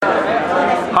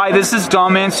Hi, this is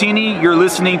Don Mancini. You're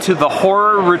listening to The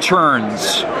Horror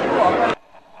Returns.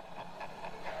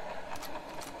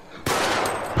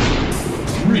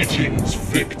 Greetings,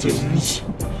 victims.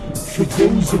 For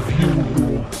those of you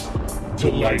who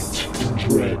delight in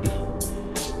dread,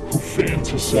 who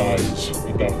fantasize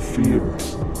about fear,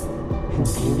 who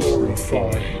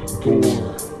glorify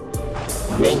gore,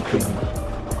 welcome.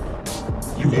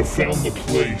 You have found the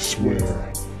place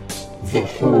where the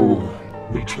horror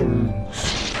returns.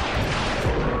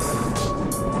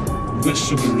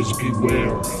 Listeners,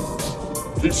 beware.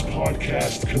 This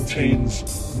podcast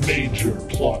contains major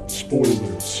plot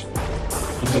spoilers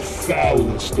and the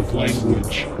foulest of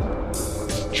language.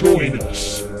 Join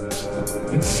us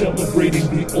in celebrating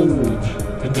the old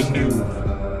and the new,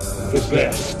 the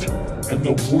best and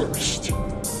the worst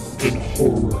in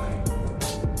horror.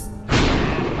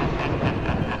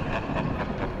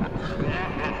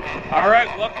 All right,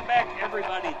 welcome back,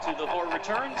 everybody, to The Horror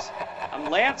Returns. I'm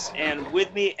Lance, and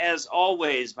with me, as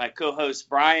always, my co-host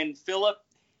Brian, Phillip.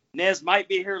 Nez might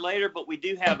be here later, but we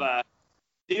do have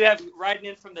riding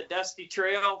in from the dusty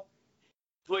trail.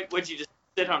 Would you just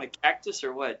sit on a cactus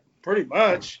or what? Pretty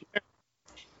much.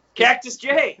 Cactus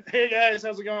Jay. Hey guys,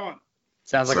 how's it going?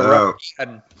 Sounds like a rough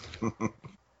ride.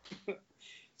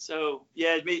 So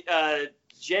yeah,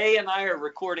 Jay and I are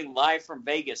recording live from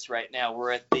Vegas right now.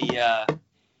 We're at the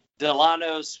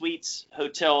Delano Suites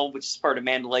Hotel, which is part of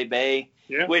Mandalay Bay.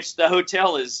 Yeah. Which the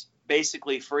hotel is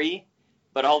basically free,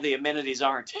 but all the amenities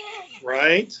aren't.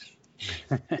 Right.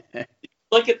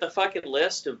 Look at the fucking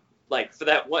list of, like, for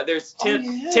that one. There's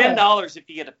 $10 if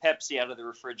you get a Pepsi out of the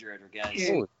refrigerator, guys.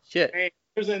 Yeah. Holy shit. Hey,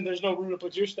 there's no room to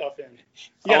put your stuff in.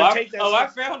 I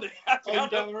found it. I you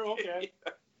found found it. the room? Okay.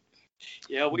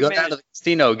 Yeah, we Go managed. down to the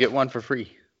casino, get one for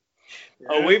free.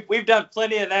 Oh, we've done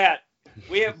plenty of that.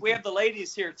 We have the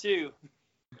ladies here too.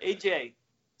 AJ,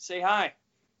 say hi.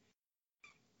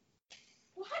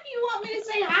 Why do you want me to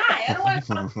say hi? I don't want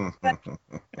to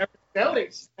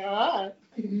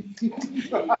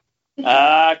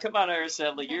talk. Come on,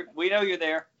 Araceli. We know you're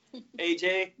there.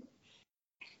 AJ.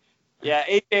 Yeah,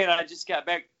 AJ and I just got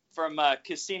back from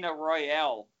Casino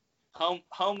Royale,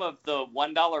 home of the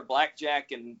 $1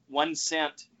 blackjack and 1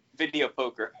 cent video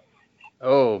poker.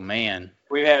 Oh, man.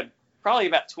 We had probably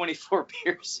about 24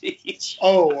 beers each.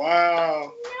 Oh,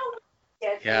 wow.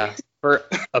 Yeah. For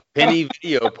a penny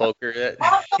video poker.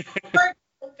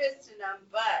 Fisting them,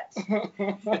 but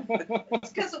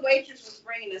it's because the waitress was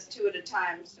bringing us 2 at a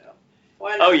time, so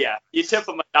why not? Oh, yeah. You tip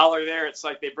them $1 there, it's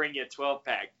like they bring you a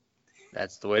 12-pack.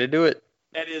 That's the way to do it.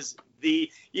 That is you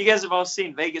guys have all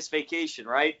seen Vegas Vacation,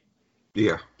 right?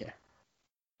 Yeah.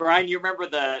 Brian, you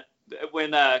remember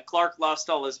when Clark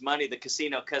lost all his money, the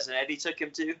casino Cousin Eddie took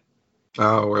him to?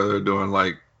 Oh, where they're doing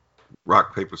like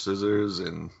rock, paper, scissors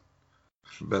and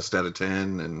best out of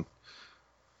 10 and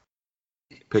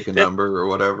pick a number or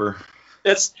whatever.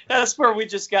 That's where we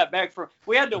just got back from.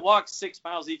 We had to walk 6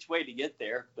 miles each way to get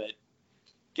there, but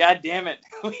God damn it,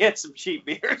 we had some cheap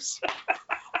beers.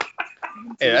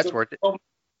 Hey, that's worth it. All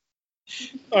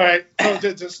right, so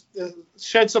to just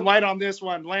shed some light on this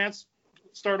one, Lance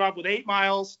started off with 8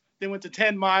 miles, then went to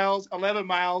 10 miles, 11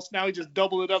 miles. Now he just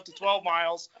doubled it up to 12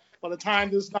 miles. By the time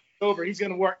this is over, he's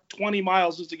going to work 20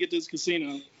 miles just to get to this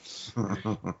casino.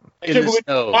 In the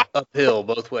snow, uphill,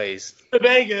 both ways. To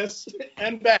Vegas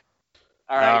and back.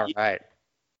 All right. All right.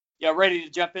 Y'all ready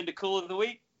to jump into Cool of the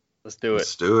Week? Let's do it.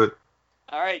 Let's do it.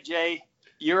 All right, Jay,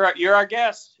 you're our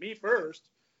guest. Me first.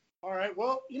 All right.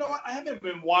 Well, you know what? I haven't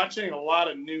been watching a lot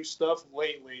of new stuff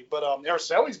lately, but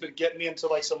Araceli's been getting me into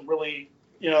like some really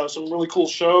cool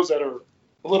shows that are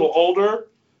a little older.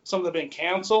 Some have been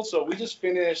canceled. So we just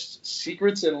finished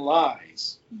Secrets and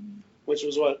Lies, which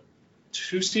was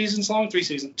 2 seasons long? 3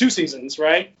 seasons? 2 seasons,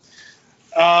 right?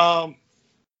 That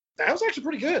was actually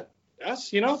pretty good. That's,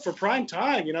 for prime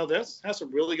time, this has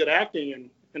some really good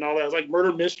acting and all that. It's like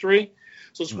murder mystery.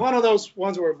 So it's one of those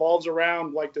ones where it revolves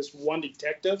around like this one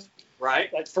detective.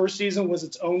 Right. Like first season was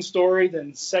its own story,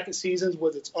 then second season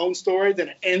was its own story, then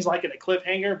it ends like in a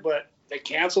cliffhanger, but they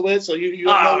cancel it, so you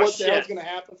don't know what the hell's going to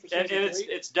happen for season 3.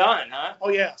 It's done, huh? Oh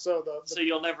yeah. So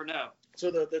you'll never know.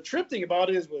 So the trip thing about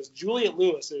it was Juliette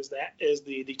Lewis is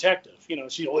the detective.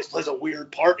 She always plays a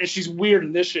weird part, and she's weird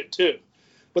in this shit too.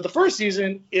 But the first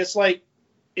season, it was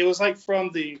like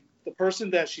from the person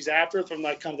that she's after, from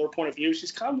like kind of their point of view,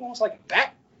 she's kind of almost like a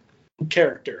back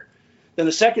character. Then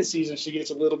the second season, she gets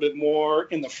a little bit more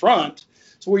in the front,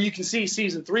 so where you can see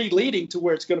season 3 leading to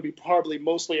where it's going to be probably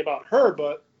mostly about her,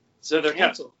 but so they're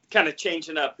kind of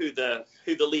changing up who the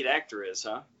lead actor is,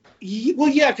 huh? Well,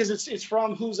 yeah, because it's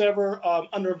from who's ever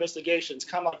under investigation. It's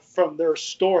kind of like from their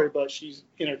story, but she's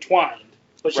intertwined.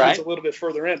 but she gets a little bit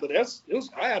further in. But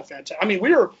I had fantastic. I mean,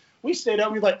 we stayed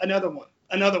up. We like another one.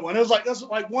 It was like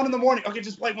 1 a.m. Okay,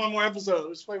 just play one more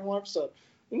episode.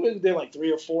 We did like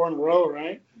 3 or 4 in a row,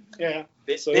 right? Yeah.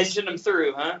 So binging them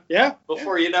through, huh? Yeah.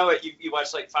 Before you know it, you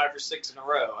watch like 5 or 6 in a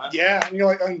row, huh? Yeah, and you're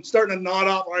like, I'm starting to nod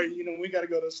off. All right, we got to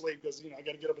go to sleep because I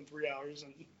got to get up in 3 hours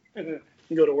and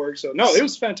go to work. So no, it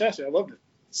was fantastic. I loved it.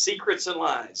 Secrets and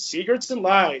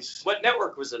Lies. What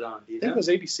network was it on? Do you know? I think it was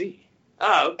ABC.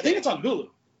 Oh, okay. I think it's on Hulu.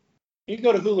 You can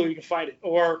go to Hulu, you can find it,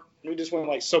 or we just went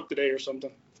like Soak Today or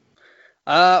something.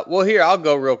 Well, here I'll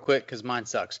go real quick because mine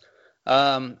sucks.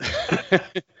 The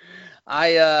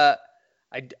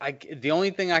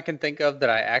only thing I can think of that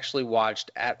I actually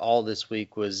watched at all this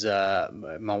week was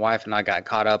my wife and I got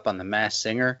caught up on The Masked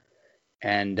Singer,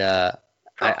 and I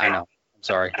know, I'm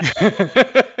sorry.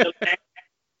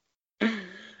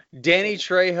 Danny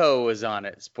Trejo was on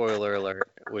it. Spoiler alert,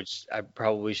 which I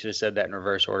probably should have said that in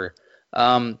reverse order.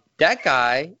 That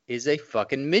guy is a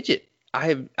fucking midget.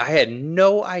 I had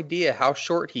no idea how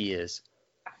short he is.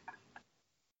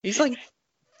 He's like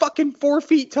fucking 4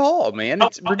 feet tall, man.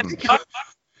 It's ridiculous.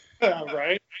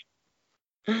 Right.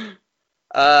 And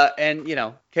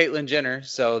Caitlyn Jenner,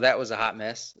 so that was a hot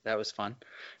mess. That was fun.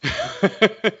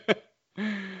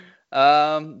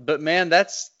 But man,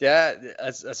 that's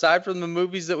aside from the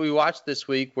movies that we watched this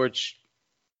week, which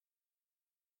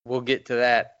we'll get to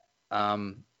that.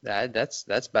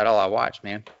 That's about all I watched,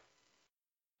 man.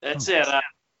 That's it.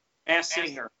 Masked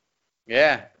Singer.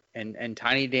 Yeah, and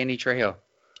tiny Danny Trejo.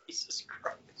 Jesus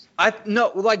Christ.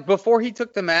 Like before he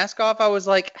took the mask off, I was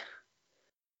like,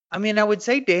 I mean, I would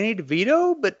say Danny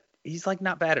DeVito, but he's like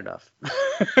not bad enough.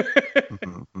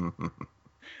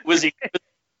 Was he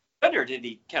good or did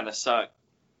he kind of suck?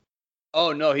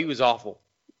 Oh no, he was awful.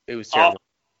 It was terrible.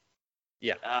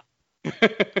 Awful.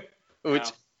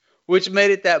 Yeah. Which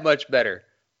made it that much better.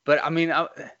 But I mean,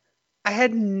 I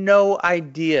had no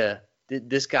idea that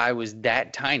this guy was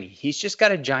that tiny. He's just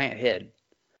got a giant head.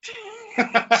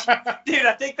 Dude,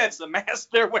 I think that's the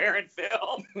mask they're wearing,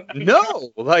 Phil.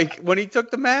 No, like when he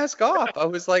took the mask off, I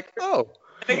was like, oh.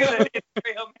 I think it's a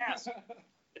real mask.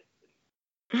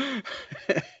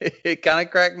 It kind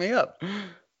of cracked me up.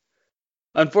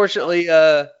 Unfortunately,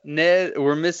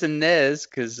 we're missing Nez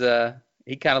because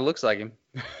he kind of looks like him,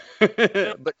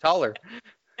 but taller.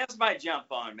 Nez might jump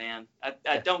on, man.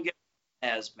 I don't get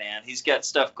Nez, man. He's got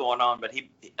stuff going on, but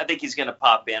I think he's going to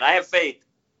pop in. I have faith.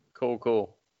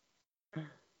 Cool.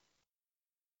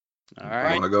 All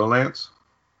right. Want to go, Lance?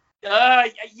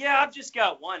 Yeah, I've just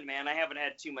got one, man. I haven't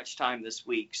had too much time this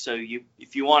week, so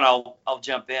if you want, I'll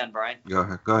jump in, Brian. Go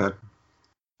ahead.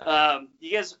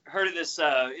 You guys heard of this?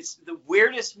 It's the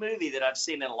weirdest movie that I've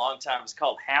seen in a long time. It's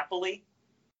called Happily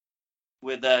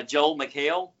with Joel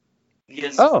McHale.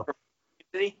 No,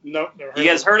 never heard. You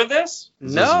guys heard of this?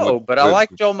 No, but I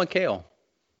like Joel McHale.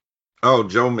 Oh,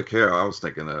 Joel McHale. I was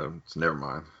thinking never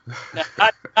mind.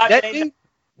 That dude,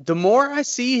 the more I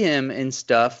see him and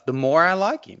stuff, the more I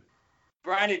like him.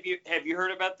 Brian, have you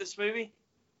heard about this movie?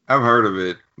 I've heard of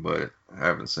it, but I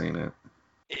haven't seen it.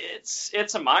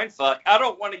 It's a mind fuck. I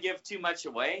don't want to give too much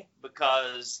away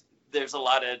because there's a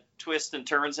lot of twists and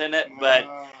turns in it. But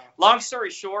long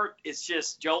story short, it's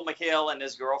just Joel McHale and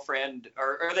his girlfriend,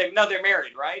 they're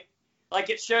married, right? Like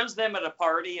it shows them at a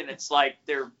party, and it's like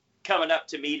they're coming up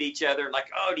to meet each other, like,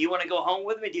 oh, do you want to go home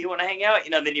with me? Do you want to hang out?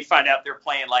 Then you find out they're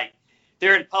playing like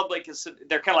they're in public.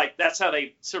 They're kind of like that's how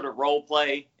they sort of role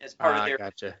play as part of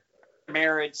their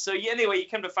marriage. So anyway, you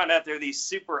come to find out they're these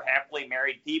super happily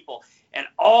married people, and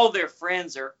all their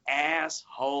friends are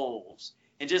assholes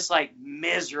and just like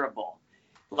miserable.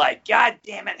 Like, God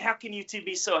damn it, how can you two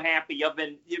be so happy? You've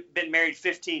been married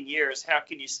 15 years. How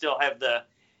can you still have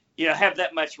have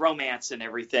that much romance and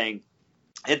everything?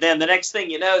 And then the next thing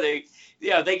you know, they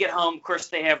get home. Of course,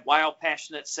 they have wild,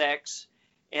 passionate sex,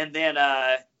 and then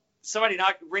somebody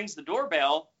rings the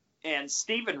doorbell, and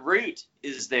Stephen Root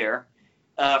is there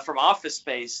from Office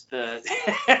Space, the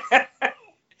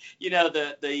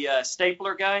the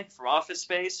stapler guy from Office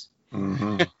Space.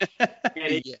 Mm-hmm.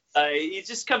 And he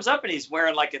just comes up and he's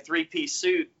wearing like a 3-piece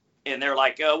suit, and they're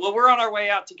like, well, we're on our way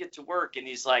out to get to work. And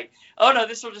he's like, oh, no,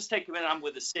 this will just take a minute. I'm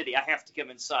with the city. I have to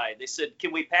come inside. They said,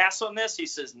 can we pass on this? He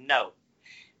says, no.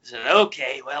 I said,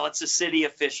 okay, well, it's a city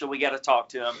official. We got to talk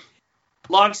to him.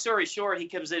 Long story short, he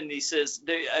comes in and he says,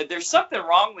 there's something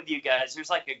wrong with you guys. There's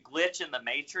like a glitch in the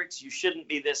Matrix. You shouldn't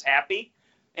be this happy.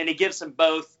 And he gives them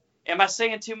both. Am I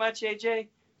saying too much, AJ?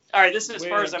 All right, this is as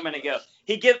far as I'm going to go.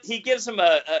 He gives them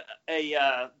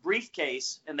a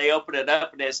briefcase, and they open it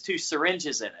up, and it has 2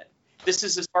 syringes in it. This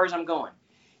is as far as I'm going.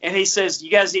 And he says,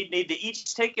 you guys need to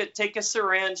each take a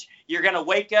syringe. You're going to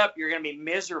wake up. You're going to be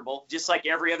miserable, just like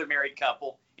every other married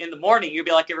couple. In the morning, you'll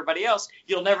be like everybody else.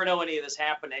 You'll never know any of this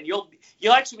happened. And you'll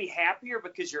actually be happier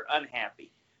because you're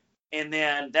unhappy. And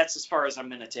then that's as far as I'm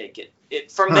going to take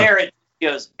it. From there, it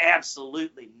goes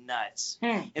absolutely nuts.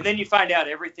 And then you find out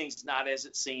everything's not as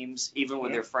it seems, even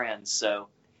with their friends. So,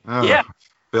 yeah. I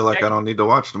feel like I don't need to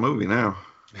watch the movie now.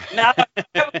 Now,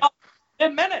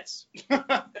 10 minutes.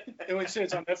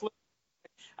 It's on Netflix.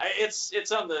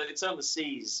 It's on the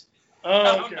seas. Oh,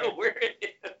 I don't know where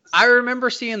it is. I remember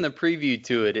seeing the preview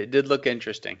to it. It did look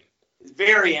interesting.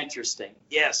 Very interesting.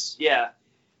 Yes. Yeah.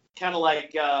 Kind of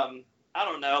like I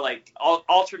don't know, like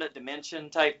alternate dimension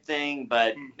type thing.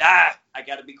 But I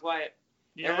got to be quiet.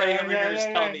 Everybody over here is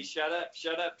telling me shut up,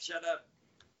 shut up, shut up.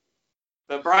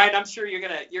 But Brian, I'm sure you're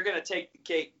gonna take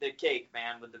the cake,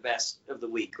 man, with the best of the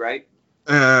week, right?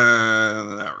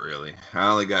 Not really. I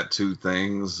only got two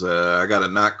things. I got a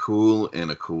not cool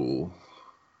and a cool.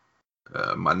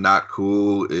 My not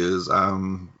cool is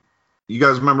you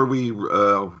guys remember we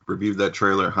reviewed that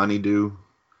trailer Honeydew?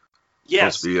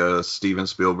 Yes. Supposed to be Steven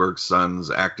Spielberg's son's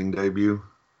acting debut.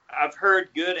 I've heard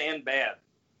good and bad.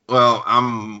 Well,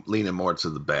 I'm leaning more to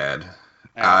the bad.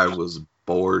 I was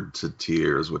bored to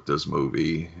tears with this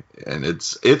movie, and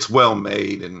it's well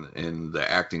made, and the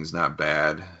acting's not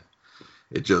bad.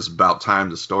 It just about time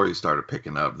the story started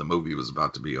picking up, the movie was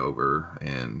about to be over,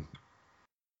 and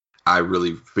I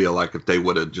really feel like if they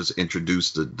would have just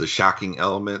introduced the shocking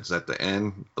elements at the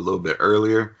end a little bit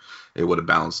earlier, it would have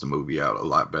balanced the movie out a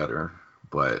lot better.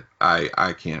 But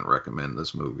I can't recommend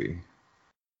this movie.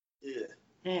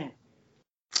 Yeah.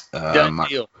 Done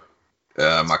deal.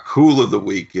 My cool of the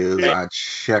week is I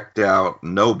checked out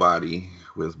Nobody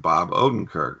with Bob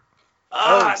Odenkirk.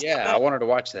 Oh, yeah, I wanted to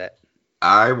watch that.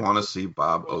 I want to see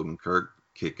Bob Odenkirk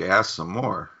kick ass some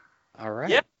more. All right.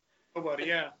 Yeah. Nobody,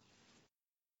 yeah.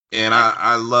 And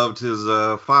I loved his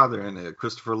father in it,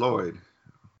 Christopher Lloyd.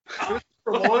 Christopher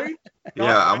Lloyd?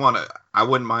 Yeah, I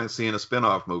wouldn't mind seeing a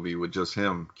spin-off movie with just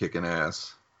him kicking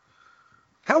ass.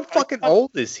 How fucking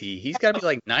old is he? He's got to be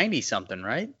like 90-something,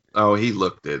 right? Oh, he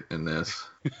looked it in this.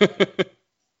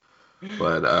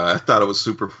 But I thought it was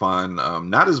super fun.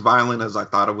 Not as violent as I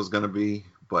thought it was going to be,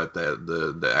 but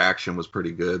the action was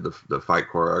pretty good. The fight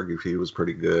choreography was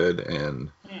pretty good. And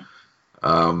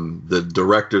the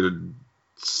director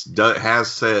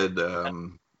has said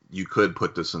you could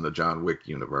put this in the John Wick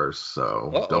universe,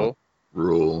 so don't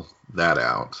rule that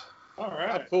out. All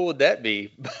right. How cool would that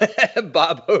be?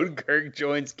 Bob Odenkirk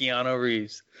joins Keanu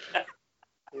Reeves.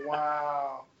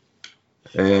 Wow.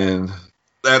 And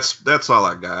that's all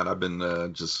I got. I've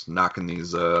been just knocking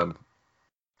these other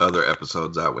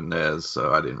episodes out with Nez,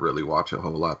 so I didn't really watch a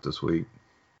whole lot this week.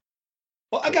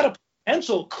 Well, I got a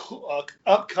potential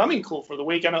upcoming cool for the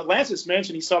week. I know Lance just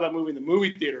mentioned he saw that movie in the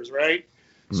movie theaters, right?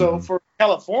 So for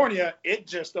California, it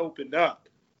just opened up.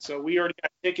 So we already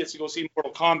got tickets to go see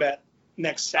Mortal Kombat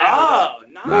next Saturday. Oh,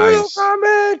 nice. Mortal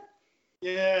Kombat!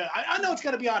 Yeah, I know it's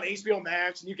going to be on HBO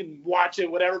Max and you can watch it,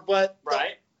 whatever, but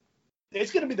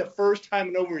it's going to be the first time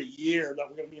in over a year that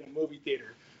we're going to be in a movie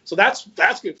theater. So that's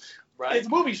good. Right. It's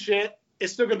movie shit.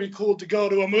 It's still going to be cool to go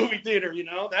to a movie theater, you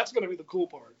know? That's going to be the cool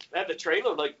part. The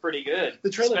trailer looked pretty good. The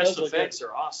trailer does Special look effects good.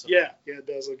 are awesome. Yeah, it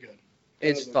does look good.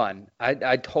 It's fun.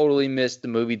 I totally missed the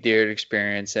movie theater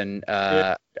experience, and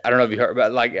I don't know if you heard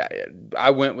about I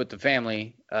went with the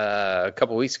family a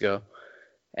couple weeks ago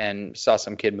and saw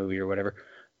some kid movie or whatever.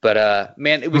 But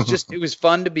man, it was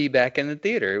fun to be back in the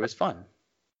theater. It was fun.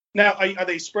 Now, are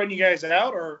they spreading you guys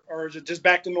out, or is it just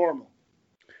back to normal?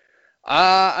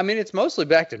 I mean, it's mostly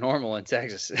back to normal in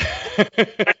Texas.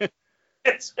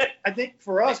 I think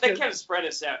for us, they kind of spread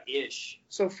us out ish.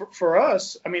 So for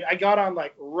us, I mean, I got on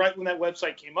like right when that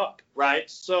website came up. Right.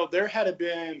 So there had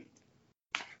been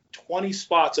 20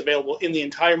 spots available in the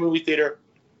entire movie theater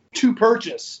to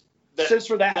purchase. Just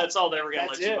for that. That's all they were going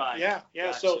to let you buy. Yeah.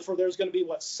 Gotcha. So there's going to be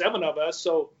 7 of us.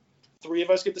 So 3 of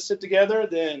us get to sit together.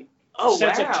 Then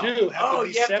sets of 2 have to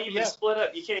be you have 7. to even split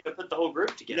up. You can't even put the whole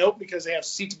group together. Nope, because they have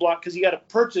seats blocked. Because you got to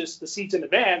purchase the seats in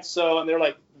advance. So and they're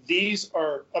like, these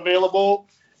are available,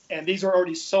 and these are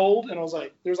already sold. And I was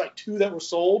like, there's like 2 that were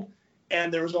sold,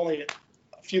 and there was only a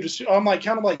few to. I'm like,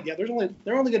 they're only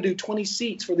going to do 20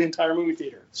 seats for the entire movie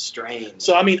theater. Strange.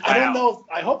 So I mean, I don't know.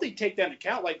 I hope they take that into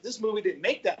account. Like this movie didn't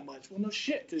make that much. Well, no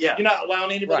shit, because you're not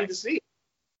allowing anybody to see it.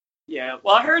 Yeah.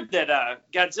 Well, I heard that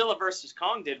Godzilla vs.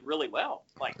 Kong did really well.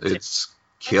 Like it's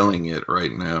killing it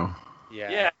right now.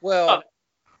 Yeah. Well,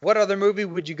 what other movie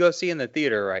would you go see in the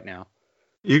theater right now?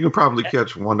 You can probably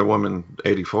catch Wonder Woman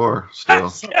 84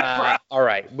 still. All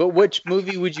right, but which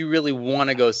movie would you really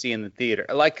want to go see in the theater?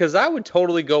 Like, because I would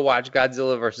totally go watch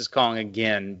Godzilla vs. Kong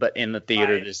again, but in the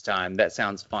theater this time. That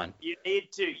sounds fun. You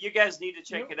guys need to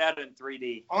check it out in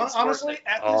 3D. Honestly,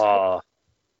 at this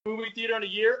movie theater in a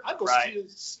year, I'd go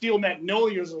steal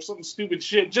Magnolias or something stupid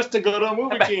shit just to go to a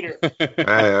movie theater. Hey,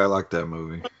 I like that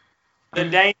movie. The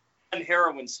Dane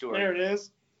heroin story. There it is.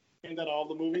 Ain't that all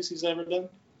the movies he's ever done?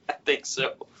 I think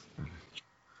so.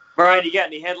 Brian, you got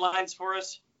any headlines for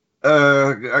us?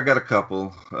 I got a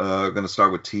couple. Going to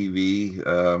start with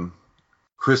TV.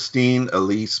 Christine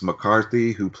Elise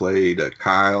McCarthy, who played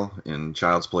Kyle in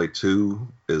Child's Play 2,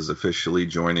 is officially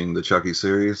joining the Chucky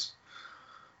series,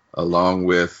 along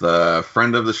with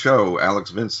friend of the show, Alex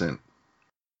Vincent.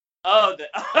 Oh, the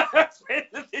friend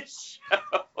of the show.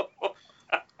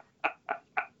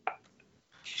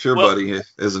 Sure, buddy,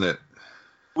 isn't it?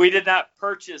 We did not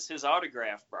purchase his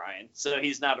autograph, Brian, so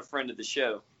he's not a friend of the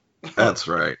show. That's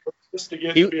right. Just to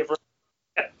get to be a friend.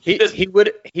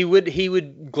 He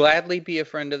would gladly be a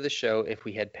friend of the show if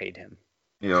we had paid him.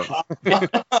 Yeah.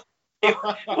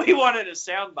 We wanted a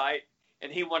soundbite,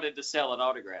 and he wanted to sell an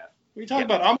autograph. What are you talking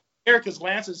about? I'm here because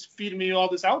Lance is feeding me all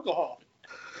this alcohol.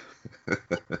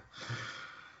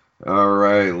 All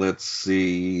right, let's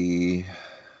see.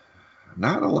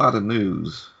 Not a lot of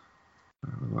news.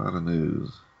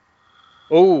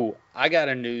 Oh, I got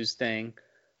a news thing.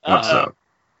 What's up?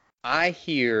 I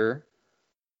hear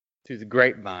through the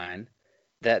grapevine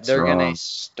that they're going to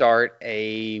start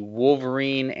a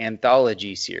Wolverine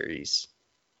anthology series.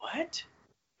 What?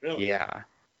 Really? Yeah.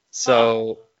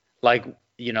 So,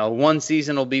 one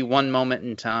season will be one moment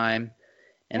in time,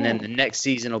 and then the next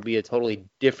season will be a totally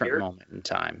different moment in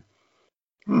time.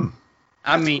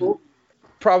 I mean, cool.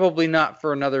 Probably not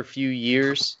for another few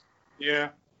years. Yeah.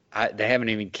 They haven't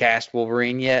even cast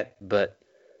Wolverine yet, but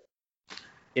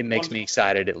it makes me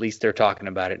excited. At least they're talking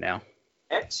about it now.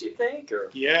 X, you think? Or?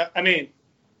 Yeah, I mean,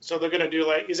 so they're going to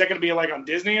do is that going to be on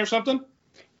Disney or something?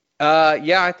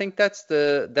 Yeah, I think that's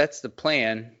the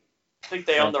plan. I think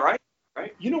they own the right?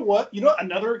 You know what?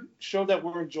 Another show that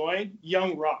we're enjoying,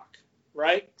 Young Rock,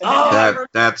 right?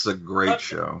 That's a great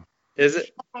show. Is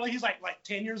it? He's like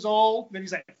 10 years old, then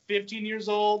he's 15 years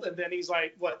old, and then he's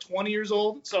 20 years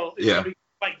old. So it's gonna be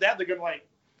like that. They're gonna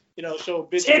show a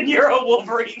bit 10-year-old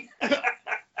Wolverine.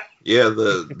 Yeah,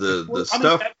 the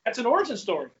stuff. That's an origin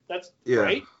story. That's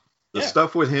right. The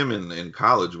stuff with him in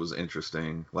college was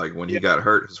interesting. Like when he got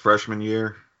hurt his freshman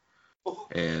year,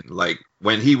 and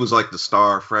when he was the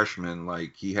star freshman,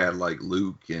 he had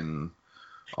Luke and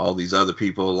all these other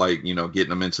people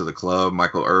getting him into the club,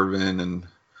 Michael Irvin and.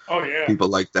 Oh, yeah. People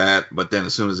like that, but then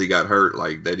as soon as he got hurt,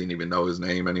 they didn't even know his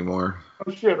name anymore.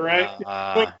 Oh, shit, right?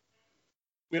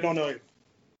 We don't know him.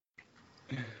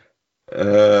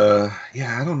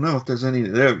 I don't know if there's any.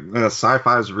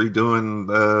 Sci-Fi's redoing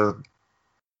the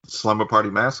Slumber Party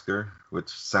Massacre, which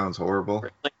sounds horrible.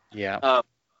 Yeah.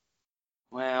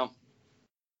 Well.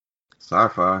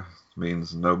 Sci-Fi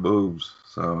means no boobs,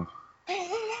 so.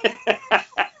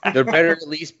 There better at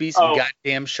least be some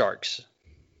goddamn sharks.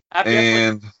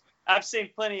 I've seen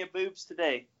plenty of boobs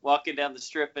today walking down the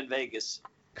strip in Vegas.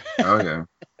 Oh, yeah.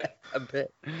 I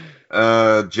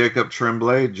bet. Jacob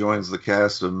Tremblay joins the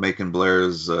cast of Macon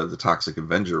Blair's The Toxic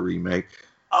Avenger remake.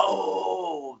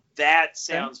 Oh, that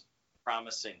sounds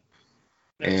promising.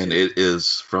 And it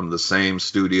is from the same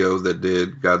studio that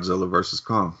did Godzilla vs.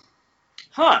 Kong.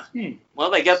 Huh.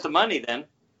 Well, they got the money then.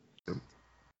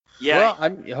 Yeah.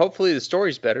 Well, hopefully the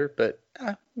story's better, but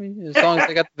as long as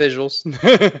they got the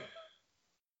visuals.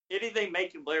 Anything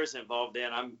Macon Blair's involved in,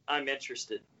 I'm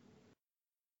interested.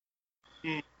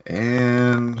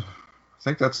 And I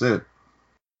think that's it. Is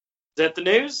that the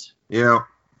news? Yeah.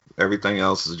 Everything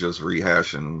else is just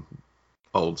rehashing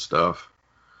old stuff.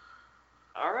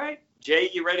 All right. Jay,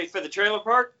 you ready for the trailer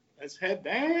park? Let's head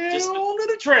down to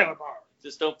the trailer park.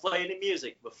 Just don't play any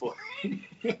music before.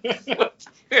 We're going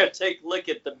to take a look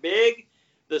at the big,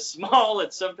 the small,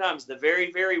 and sometimes the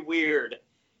very, very weird.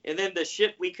 And then the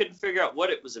shit we couldn't figure out what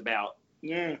it was about.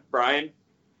 Yeah. Brian?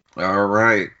 All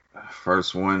right.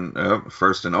 First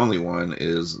and only one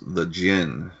is the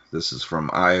Djinn. This is from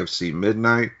IFC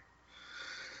Midnight.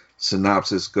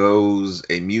 Synopsis goes,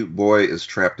 a mute boy is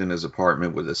trapped in his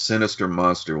apartment with a sinister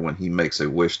monster when he makes a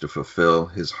wish to fulfill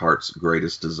his heart's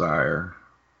greatest desire.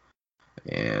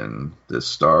 And this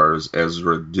stars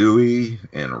Ezra Dewey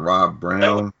and Rob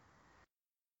Brown.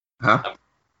 Huh?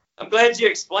 I'm glad you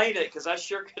explained it because I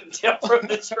sure couldn't tell from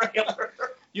the trailer.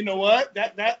 You know what?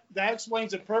 That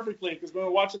explains it perfectly because when we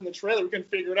were watching the trailer, we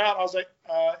couldn't figure it out. I was like,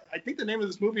 I think the name of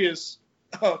this movie is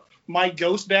My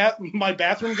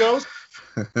Bathroom Ghost.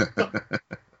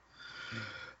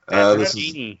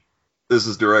 This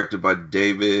is directed by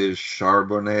David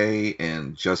Charbonnet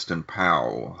and Justin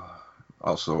Powell.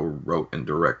 Also wrote and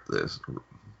directed this.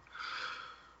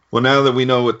 Well, now that we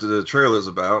know what the trailer's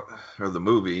about, or the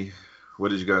movie, what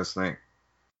did you guys think?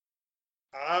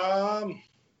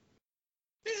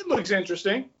 It looks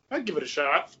interesting. I'd give it a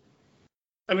shot.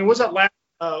 I mean, what's that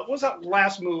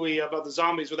last movie about the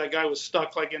zombies where that guy was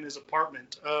stuck like in his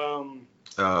apartment?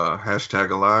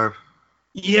 Hashtag Alive?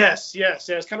 Yes.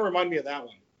 It's kind of reminded me of that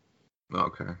one.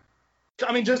 Okay.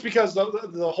 I mean, just because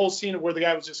the whole scene where the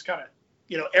guy was just kind of,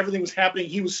 everything was happening.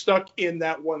 He was stuck in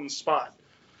that one spot.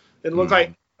 It looked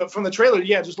like, from the trailer, it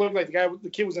just looked like the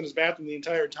kid was in his bathroom the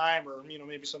entire time, or,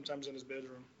 maybe sometimes in his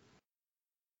bedroom.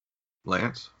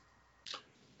 Lance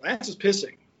is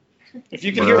pissing. If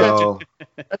you can hear that.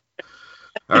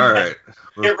 All right.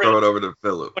 We'll throw it over to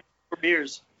Philip. For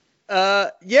beers. I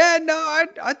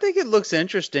think it looks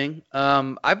interesting.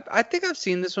 I think I've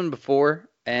seen this one before,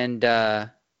 and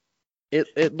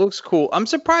it looks cool. I'm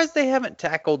surprised they haven't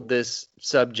tackled this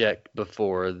subject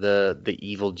before, the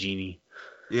evil genie.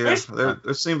 Yeah,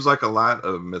 there seems like a lot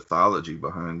of mythology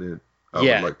behind it.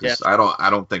 I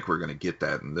don't think we're gonna get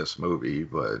that in this movie,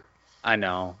 but I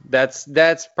know that's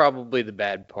probably the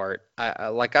bad part.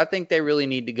 I think they really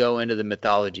need to go into the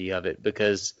mythology of it,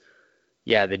 because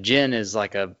the Djinn is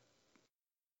like a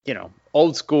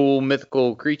old school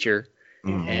mythical creature,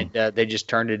 and they just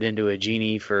turned it into a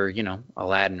genie for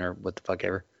Aladdin or what the fuck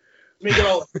ever. Make it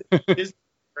all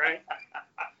right.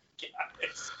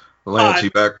 Lance,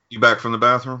 you back from the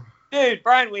bathroom? Dude,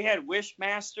 Brian, we had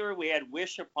Wishmaster, we had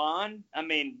Wish Upon. I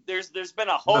mean, there's been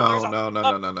a whole.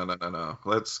 No.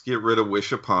 Let's get rid of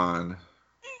Wish Upon.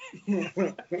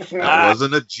 That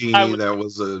wasn't a genie. That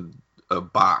was a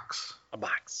box. A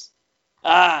box.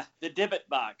 The Dibbit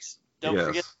box. Don't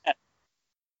forget that.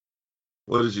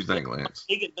 What did you think, Lance?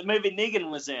 Negan, the movie Negan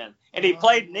was in, and he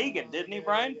played Negan, didn't he,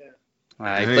 Brian?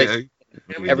 Yeah. He plays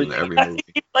every movie.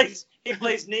 He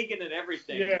plays Negan in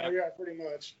everything. Yeah, pretty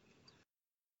much.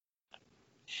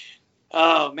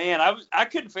 Oh man, I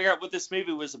couldn't figure out what this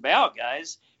movie was about,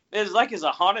 guys. It was like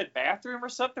a haunted bathroom or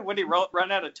something. When he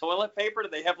run out of toilet paper, do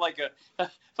they have like a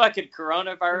fucking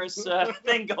coronavirus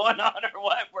thing going on, or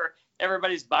what? Where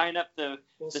everybody's buying up the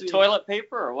toilet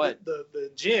paper, or what?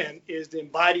 The Djinn is the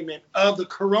embodiment of the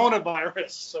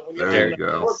coronavirus. So when there you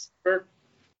go.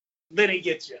 Then he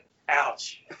gets you.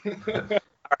 Ouch. All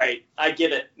right, I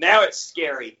get it. Now it's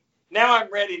scary. Now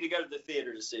I'm ready to go to the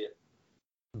theater to see it.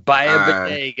 Buy a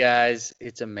bidet, guys.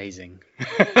 It's amazing.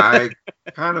 I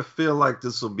kind of feel like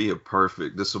this will be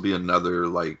another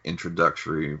like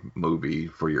introductory movie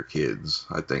for your kids.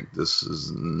 I think this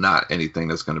is not anything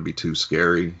that's going to be too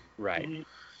scary. Right.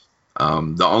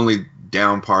 The only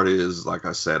down part is, like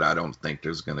I said, I don't think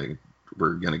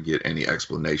we're gonna get any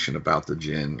explanation about the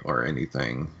Djinn or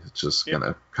anything. It's just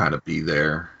gonna kind of be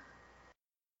there.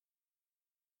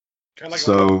 Kind of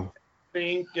like a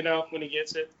thing, when he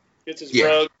gets his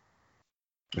rug,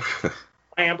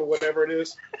 lamp or whatever it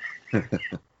is.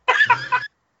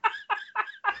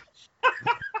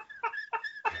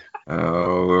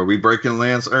 Oh, are we breaking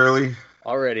Lance early?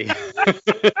 Already. We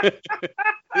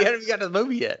haven't even got to the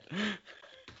movie yet.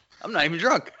 I'm not even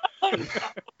drunk.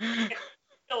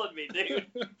 Killing me, dude.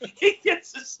 He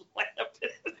gets his lamp.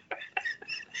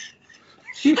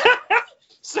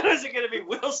 So is it going to be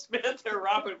Will Smith or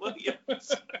Robin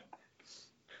Williams?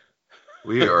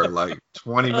 We are like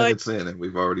 20 minutes in and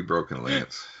we've already broken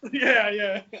Lance.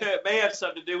 Yeah. It may have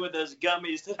something to do with those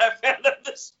gummies that I found on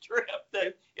the strip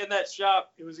in that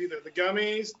shop. It was either the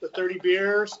gummies, the 30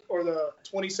 beers, or the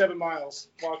 27 miles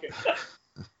walking.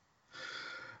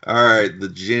 All right, the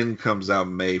Djinn comes out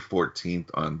May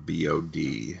 14th on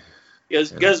BOD.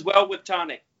 Goes well with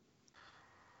tonic.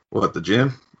 What, the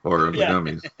Djinn or the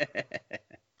gummies?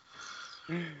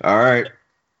 All right.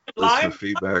 Listener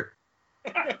feedback.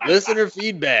 Listener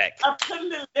feedback. I put a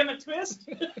little lemon twist.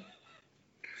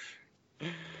 All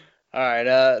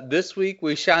right. This week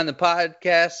we shine the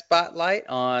podcast spotlight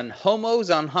on Homos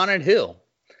on Haunted Hill.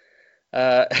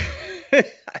 I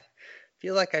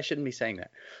feel like I shouldn't be saying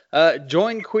that.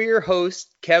 Join queer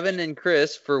hosts Kevin and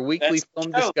Chris for weekly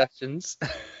film discussions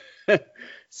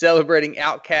celebrating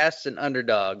outcasts and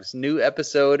underdogs. New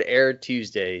episode aired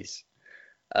Tuesdays.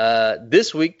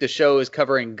 This week the show is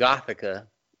covering Gothica.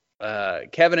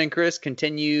 Kevin and Chris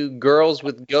continue Girls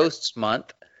with Ghosts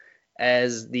Month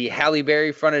as the Halle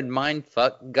Berry fronted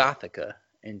mindfuck Gothica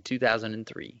in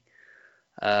 2003.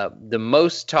 The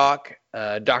most talk,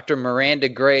 Dr. Miranda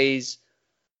Gray's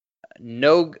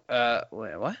what?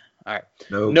 All right.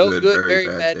 No good, very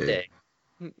bad day.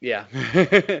 Yeah.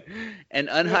 An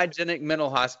unhygienic mental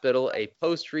hospital, a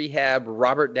post-rehab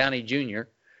Robert Downey Jr.,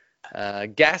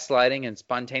 gaslighting and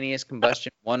spontaneous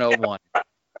combustion 101.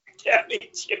 Downey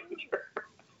Jr.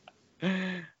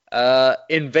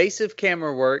 Invasive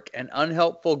camera work, an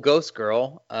unhelpful ghost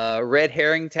girl, red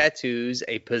herring tattoos,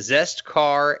 a possessed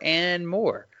car, and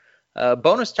more.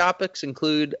 Bonus topics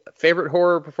include favorite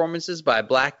horror performances by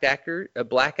black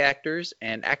actors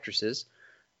and actresses,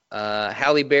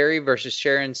 Halle Berry versus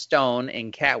Sharon Stone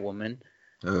in Catwoman.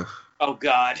 Ugh. Oh,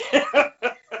 God.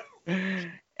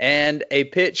 And a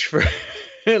pitch for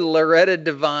Loretta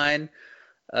Devine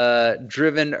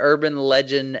driven urban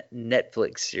legend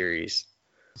Netflix series.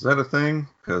 Is that a thing?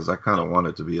 Because I kind of want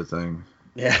it to be a thing.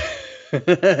 Yeah.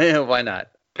 Why not?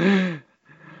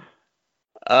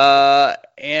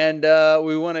 And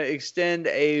we want to extend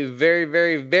a very,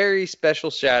 very, very special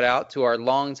shout out to our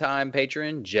longtime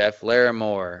patron, Jeff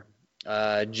Larrimore.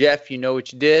 Jeff, you know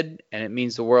what you did, and it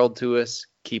means the world to us.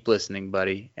 Keep listening,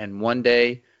 buddy. And one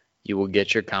day you will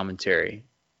get your commentary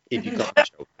if you come and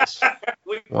show us.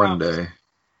 One day.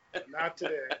 Not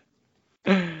today.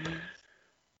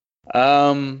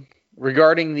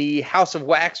 Regarding the House of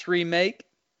Wax remake,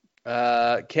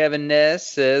 Kevin Ness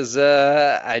says,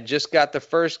 I just got the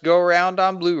first go round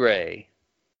on Blu-ray.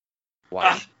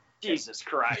 Wow. Jesus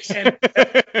Christ.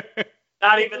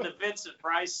 Not even the Vincent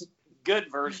Price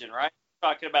good version, right?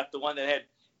 Talking about the one that had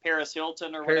Paris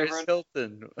Hilton or whatever. Paris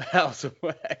Hilton, House of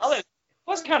Wax. Oh, it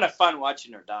was kind of fun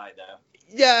watching her die, though.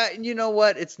 Yeah, you know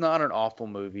what? It's not an awful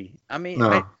movie. I mean,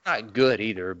 No. it's not good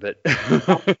either, but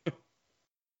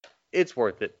it's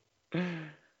worth it.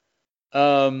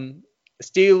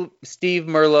 Steve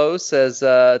Merlo says,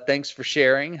 thanks for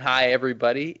sharing. Hi,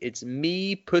 everybody. It's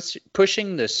me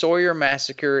pushing the Sawyer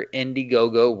Massacre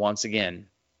Indiegogo once again.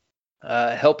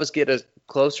 Help us get us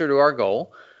closer to our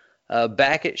goal.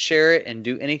 Back it, share it, and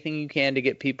do anything you can to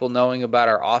get people knowing about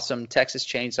our awesome Texas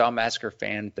Chainsaw Massacre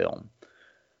fan film.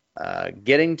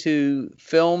 Getting to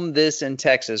film this in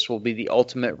Texas will be the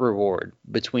ultimate reward.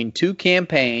 Between two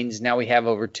campaigns, now we have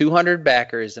over 200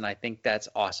 backers, and I think that's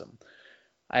awesome.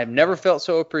 I have never felt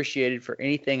so appreciated for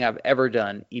anything I've ever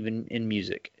done, even in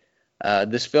music.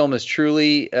 This film is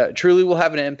truly will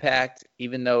have an impact,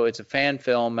 even though it's a fan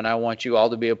film, and I want you all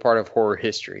to be a part of horror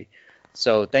history.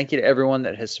 So thank you to everyone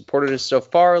that has supported us so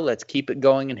far. Let's keep it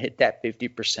going and hit that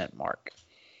 50% mark.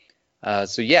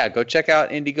 So yeah, go check out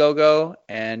Indiegogo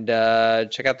and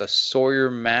check out the Sawyer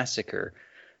Massacre,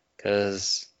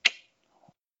 because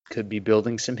could be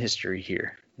building some history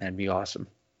here. That'd be awesome.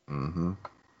 Mm-hmm.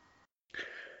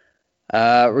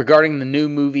 Regarding the new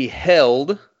movie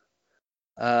Held,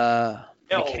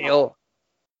 Mikael,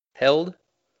 Held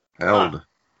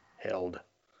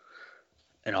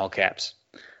in all caps.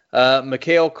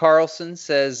 Mikael Carlsson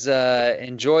says,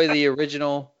 enjoy the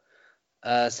original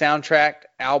soundtrack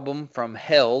album from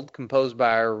Held, composed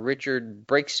by Richard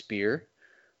Breakspear,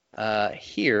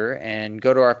 here, and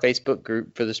go to our Facebook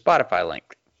group for the Spotify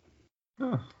link.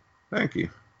 Oh, thank you.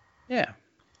 Yeah.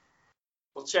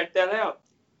 We'll check that out.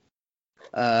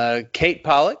 Kate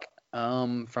Pollock,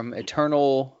 from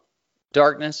Eternal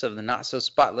Darkness of the Not So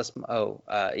Spotless.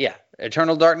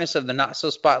 Eternal Darkness of the Not So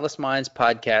Spotless Minds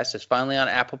podcast is finally on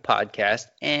Apple Podcast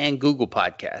and Google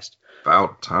Podcast.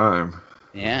 About time.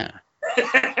 Yeah.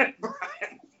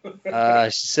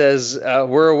 She says,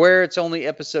 we're aware it's only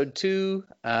episode 2.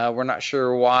 We're not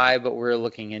sure why, but we're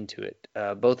looking into it.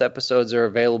 Both episodes are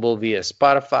available via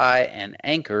Spotify and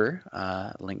Anchor,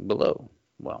 link below.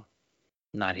 Well,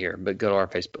 not here, but go to our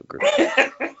Facebook group.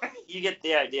 You get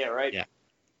the idea, right? Yeah.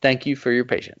 Thank you for your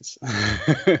patience.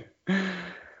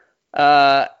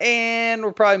 And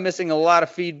we're probably missing a lot of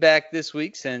feedback this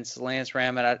week since Lance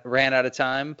ran out of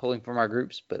time pulling from our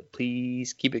groups, but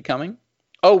please keep it coming.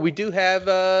 Oh, we do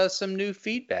have some new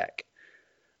feedback.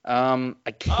 I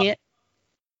can't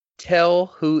tell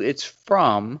who it's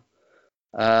from,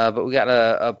 but we got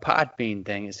a Podbean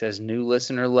thing. It says, new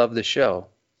listener, love the show.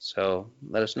 So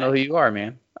let us know who you are,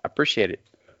 man. I appreciate it.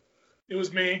 It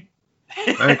was me.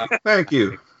 Thank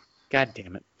you. God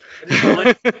damn it.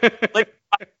 Click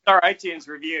our iTunes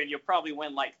review, and you'll probably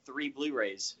win like 3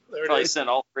 Blu-rays. There it Probably is. send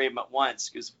all 3 of them at once.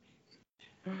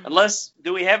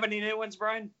 Do we have any new ones,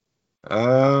 Brian?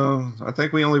 I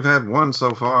think we only had one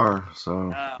so far,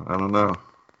 so I don't know.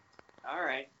 All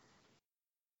right.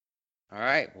 All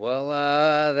right.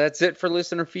 Well, that's it for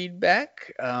listener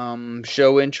feedback.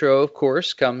 Show intro, of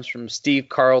course, comes from Steve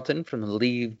Carlton from the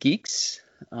League of Geeks.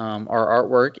 Our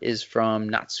artwork is from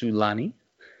Natsulani.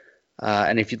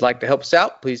 And if you'd like to help us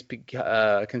out, please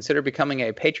consider becoming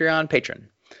a Patreon patron.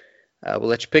 We'll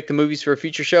let you pick the movies for a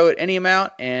future show at any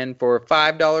amount, and for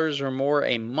 $5 or more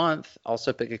a month,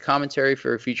 also pick a commentary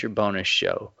for a future bonus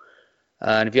show.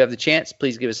 And if you have the chance,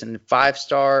 please give us a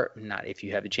 5-star. Not if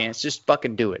you have the chance, just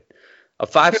fucking do it. A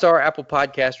 5-star Apple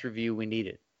Podcast review. We need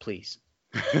it, please.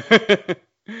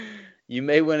 You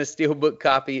may win a steelbook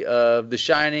copy of The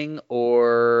Shining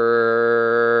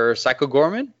or Psycho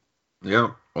Gorman.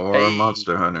 Yep, or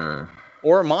Monster Hunter.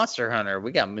 Or Monster Hunter.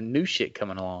 We got new shit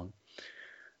coming along.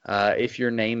 If your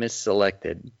name is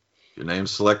selected. If your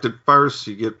name's selected first,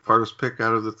 you get first pick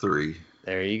out of the 3.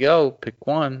 There you go. Pick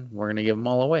one. We're going to give them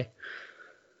all away.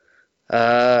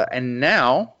 And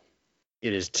now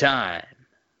it is time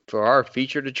for our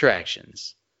featured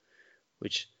attractions,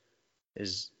 which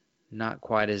is not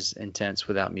quite as intense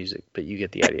without music, but you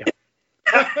get the idea.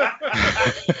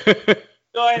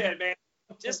 Go ahead, man.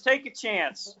 Just take a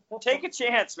chance. Take a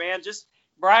chance, man. Just,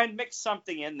 Brian, mix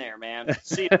something in there, man.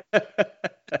 See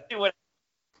what.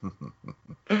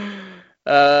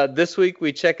 This week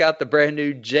we check out the brand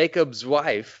new Jacob's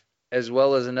Wife, as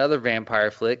well as another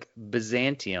vampire flick,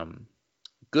 Byzantium.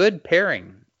 Good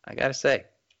pairing, I gotta say.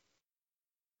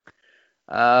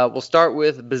 We'll start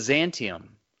with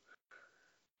Byzantium.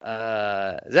 Is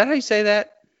that how you say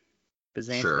that?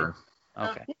 Byzantium? Sure.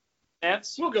 Okay.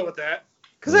 We'll go with that.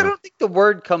 Because I don't think the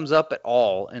word comes up at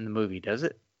all in the movie, does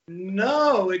it?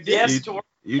 No, it Yes, didn't.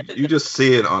 You just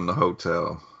see it on the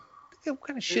hotel. What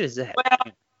kind of shit is that?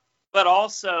 well, but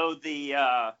also the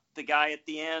guy at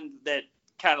the end that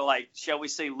kind of like, shall we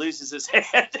say, loses his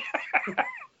head.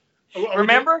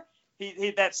 Remember?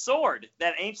 He that sword,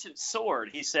 that ancient sword.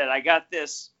 He said, "I got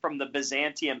this from the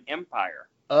Byzantium Empire."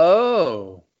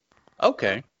 Oh,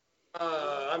 okay.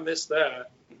 I missed that.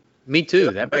 Me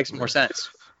too. That makes more sense.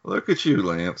 Look at you,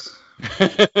 Lance.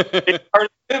 It's part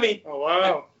of the movie.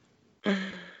 Oh,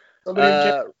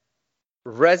 wow.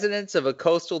 Residents of a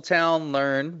coastal town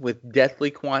learn with deathly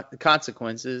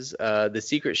consequences the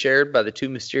secret shared by the two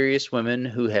mysterious women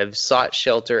who have sought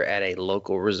shelter at a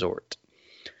local resort.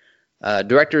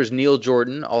 Director is Neil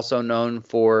Jordan, also known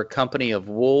for Company of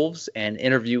Wolves and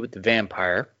Interview with the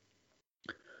Vampire.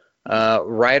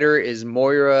 Writer is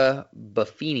Moira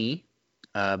Buffini,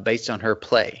 based on her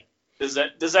play. Does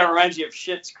that remind you of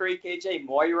Schitt's Creek, AJ?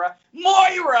 Moira?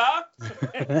 Moira!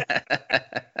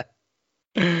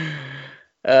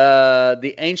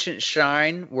 The ancient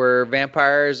shrine where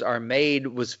vampires are made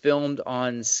was filmed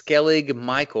on Skellig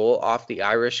Michael off the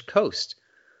Irish coast.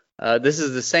 This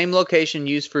is the same location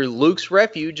used for Luke's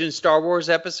refuge in Star Wars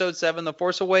Episode 7, The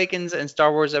Force Awakens, and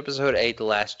Star Wars Episode 8, The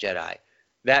Last Jedi.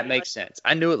 That makes sense.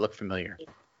 I knew it looked familiar.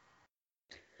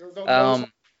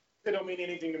 They don't mean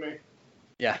anything to me.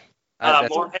 Yeah.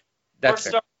 That's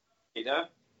fair. You know?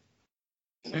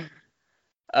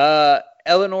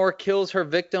 Eleanor kills her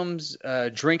victims,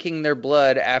 drinking their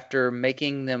blood after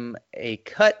making them a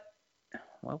cut.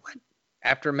 Well, what?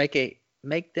 After make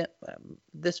them.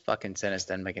 This fucking sentence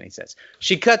doesn't make any sense.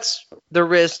 She cuts the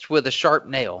wrist with a sharp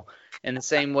nail, in the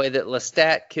same way that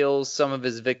Lestat kills some of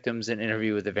his victims in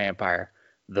Interview with the Vampire,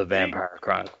 The Vampire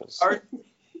Chronicles.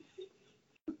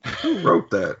 Who wrote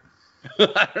that?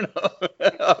 I don't know.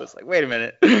 I was like, wait a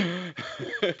minute.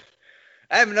 I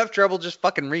have enough trouble just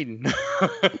fucking reading.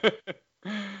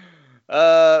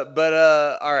 All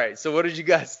right. So what did you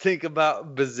guys think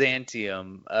about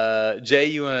Byzantium? Jay,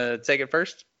 you want to take it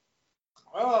first?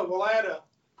 Oh, well, I had to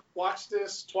watch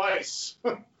this twice.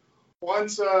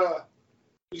 Once, I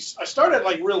started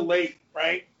like real late,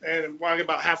 right? And I got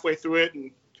about halfway through it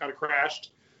and kind of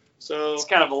crashed. So It's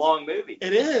kind of a long movie.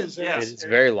 it is. Yes. It's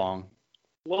very long.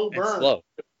 Slow burn. It's slow.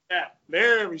 Yeah,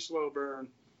 very slow burn.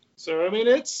 So, I mean,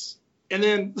 and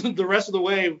then the rest of the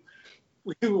way,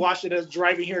 we watched it as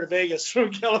driving here to Vegas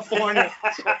from California.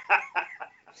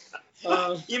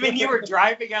 You mean you were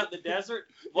driving out in the desert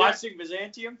watching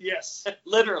Byzantium? Yes.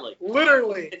 Literally.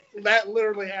 Literally. That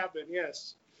literally happened,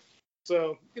 yes.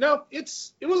 So, it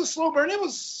was a slow burn. It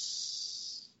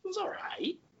was all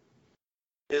right.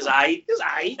 Is I? It was all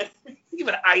right. Give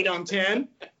it an 8 on 10.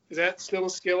 Is that still a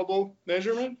scalable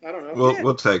measurement? I don't know.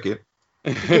 We'll take it.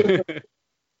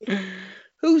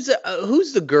 Who's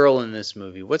the girl in this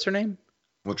movie? What's her name?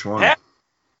 Which one?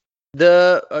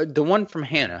 The one from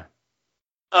Hannah.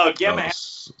 Oh, Gemma.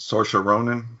 Saoirse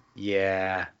Ronan.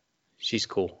 Yeah, she's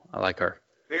cool. I like her.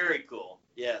 Very cool.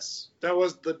 Yes. That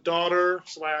was the daughter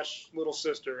 / little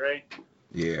sister, right?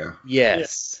 Yeah.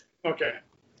 Yes. Okay.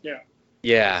 Yeah.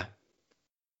 Yeah.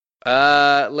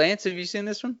 Lance, have you seen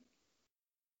this one?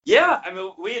 Yeah, I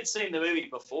mean, we had seen the movie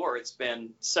before. It's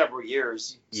been several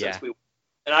years since we.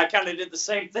 And I kind of did the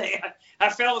same thing. I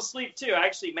fell asleep too. I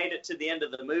actually made it to the end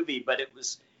of the movie, but it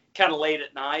was kind of late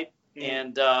at night.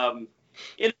 And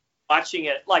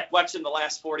watching the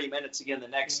last 40 minutes again the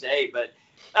next day. But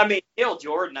I mean, Neil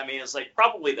Jordan, I mean, is like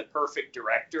probably the perfect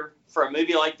director for a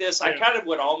movie like this. I kind of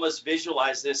would almost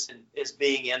visualize this as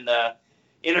being in the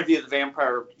Interview with the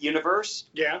Vampire universe.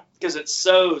 Yeah. Because it's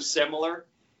so similar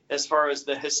as far as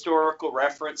the historical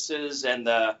references and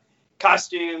the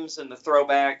costumes and the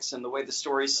throwbacks and the way the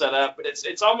story's set up. But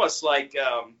it's almost like,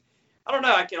 I don't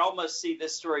know, I can almost see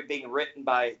this story being written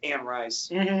by Anne Rice,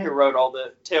 who wrote all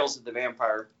the Tales of the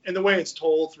Vampire. And the way it's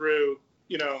told through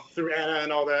Anna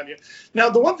and all that. Yeah. Now,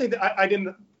 the one thing that I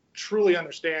didn't truly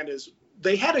understand is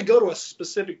they had to go to a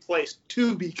specific place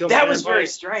to become That was very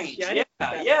strange.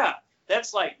 Yeah.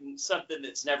 That's like something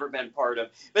that's never been part of.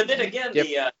 But then again,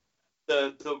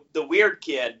 the weird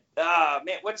kid,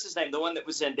 man, what's his name? The one that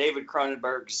was in David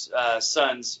Cronenberg's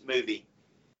son's movie.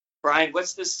 Brian,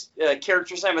 what's this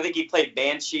character's name? I think he played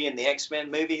Banshee in the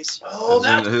X-Men movies. Oh,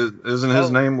 isn't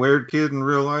his name Weird Kid in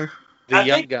real life? The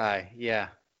young guy, yeah.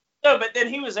 No, but then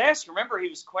he was asked. Remember, he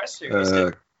was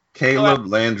questioning. Caleb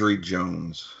Landry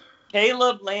Jones.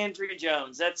 Caleb Landry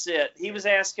Jones. That's it. He was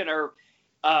asking her,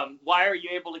 why are you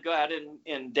able to go out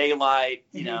in daylight?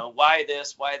 You know, why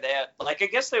this, why that? Like, I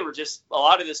guess they were just, a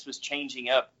lot of this was changing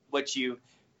up what you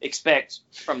expect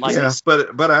from like this.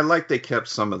 but I like they kept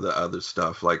some of the other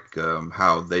stuff, like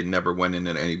how they never went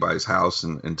into anybody's house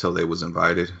until they was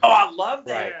invited. Oh, I love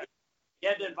that. Right. You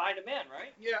had to invite them in,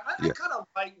 right? Yeah, I kind of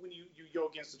like when you go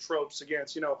against the tropes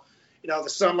against, the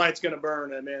sunlight's going to burn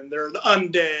them and they're the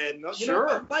undead.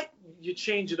 Sure. Like you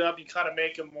change it up, you kind of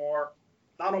make them more,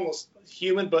 not almost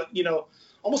human, but,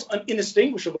 almost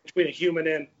indistinguishable between a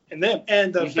human and them.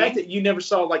 And the fact that you never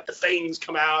saw like the fangs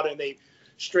come out and they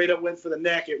straight up went for the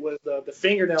neck. It was the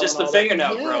fingernail. Just the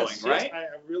fingernail growing, right? I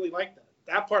really liked that.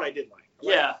 That part I did like.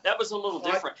 That was a little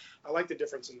different. I like the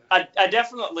difference in that. I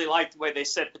definitely liked the way they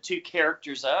set the two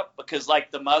characters up because,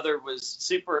 like, the mother was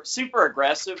super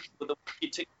aggressive with the way she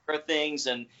took care of things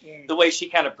and the way she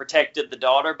kind of protected the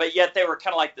daughter, but yet they were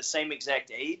kind of like the same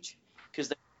exact age because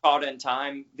they were caught in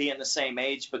time being the same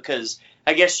age because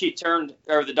I guess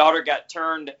the daughter got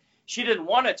turned. She didn't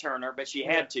want to turn her, but she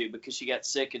had to because she got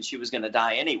sick and she was going to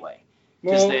die anyway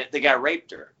because the guy raped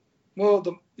her. Well,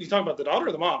 you talking about the daughter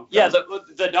or the mom? Yeah,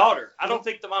 the daughter. I don't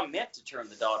think the mom meant to turn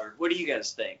the daughter. What do you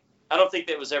guys think? I don't think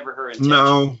that was ever her intention.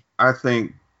 No, I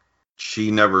think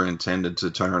she never intended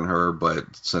to turn her, but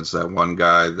since that one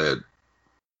guy that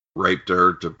raped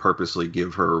her to purposely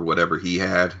give her whatever he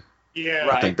had,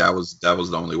 I think that was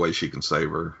the only way she can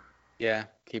save her. Yeah,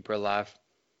 keep her alive.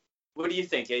 What do you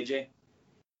think, AJ?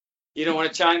 You don't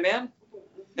want to chime in?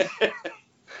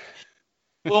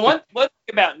 Well, one thing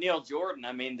about Neil Jordan,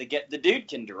 I mean, the dude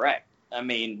can direct. I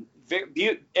mean,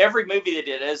 every movie that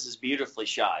it is beautifully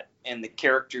shot, and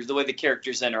the way the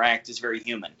characters interact is very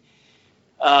human.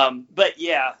 But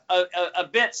yeah, a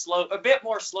bit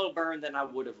more slow burn than I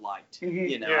would have liked.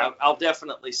 I'll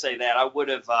definitely say that. I would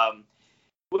have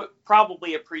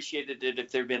probably appreciated it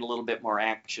if there'd been a little bit more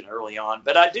action early on.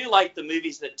 But I do like the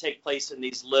movies that take place in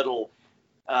these little,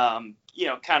 kind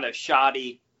of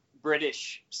shoddy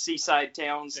British seaside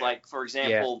towns, like, for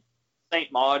example,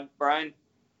 St. Maud, Brian.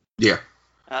 Yeah.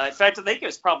 In fact, I think it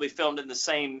was probably filmed in the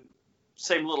same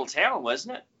little town,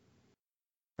 wasn't it?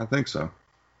 I think so.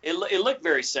 It looked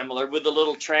very similar with the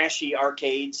little trashy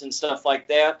arcades and stuff like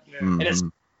that. Yeah. And it's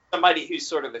somebody who's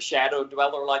sort of a shadow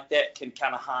dweller like that can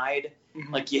kind of hide.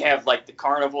 Like you have like the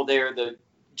carnival there, the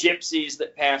gypsies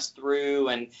that pass through,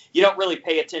 and you don't really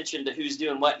pay attention to who's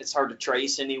doing what, and it's hard to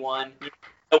trace anyone. You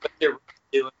know what they're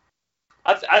doing.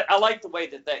 I like the way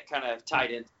that kind of tied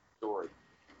into the story.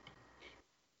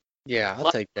 Yeah,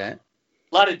 I'll take that.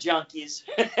 A lot of junkies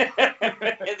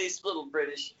in these little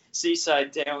British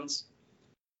seaside towns.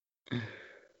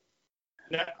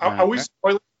 Now, are we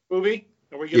spoiling the movie?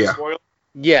 Are we going to spoil it?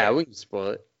 Yeah, we can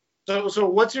spoil it. So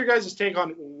what's your guys' take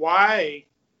on why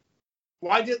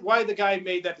the guy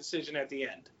made that decision at the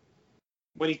end?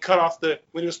 When he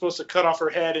was supposed to cut off her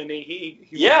head and he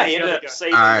ended up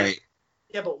saving her.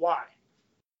 Yeah, but why?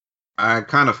 I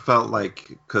kind of felt like,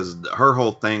 because her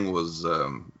whole thing was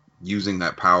using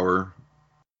that power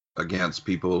against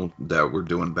people that were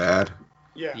doing bad.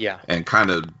 Yeah. And kind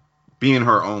of being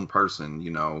her own person,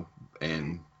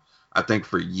 and I think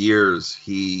for years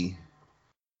he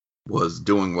was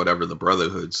doing whatever the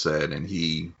Brotherhood said, and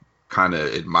he kind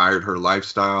of admired her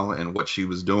lifestyle and what she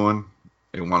was doing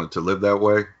and wanted to live that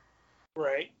way.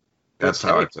 Right. That's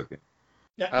how I took it.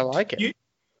 Yeah. I like it.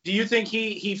 Do you think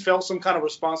he felt some kind of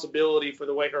responsibility for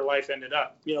the way her life ended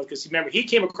up? Because remember, he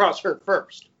came across her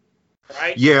first,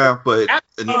 right? Yeah, but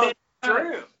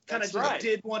true. Kind of just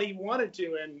did what he wanted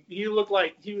to, and he looked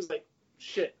like he was like,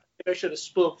 shit, I should have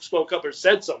spoke up or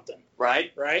said something.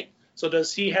 Right. So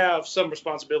does he have some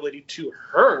responsibility to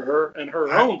her and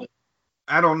her only?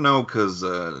 I don't know, because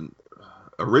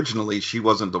originally she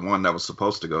wasn't the one that was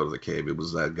supposed to go to the cave. It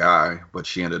was that guy, but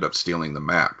she ended up stealing the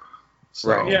map. So,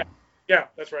 Right. Yeah,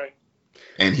 that's right.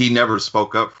 And he never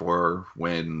spoke up for her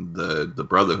when the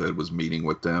Brotherhood was meeting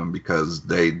with them, because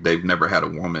they've never had a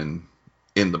woman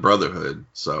in the Brotherhood.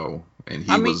 So, and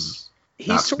he was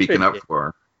not speaking up for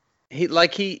her.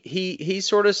 He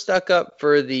sort of stuck up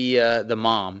for the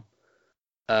mom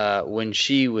when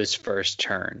she was first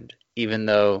turned, even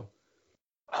though.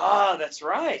 Oh, that's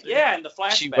right. Yeah, in the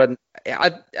flashback. She wasn't. I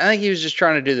think he was just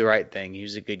trying to do the right thing. He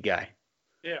was a good guy.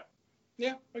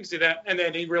 Yeah, I can see that. And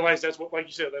then he realized that's what, like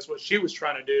you said, that's what she was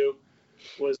trying to do.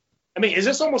 Is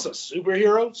this almost a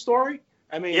superhero story?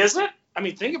 I mean, is it? I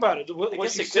mean, think about it.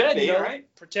 What she said, right?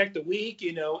 Protect the weak,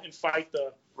 and fight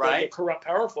the corrupt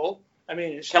powerful. I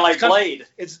mean, it's kind of like Blade.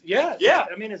 Yeah.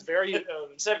 I mean, it's very.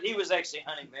 Except he was actually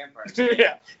hunting vampires.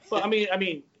 Yeah. Well, I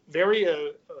mean,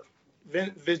 very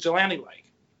vigilante-like.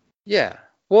 Yeah.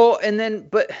 Well, and then,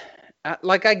 but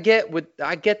like I get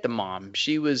the mom.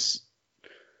 She was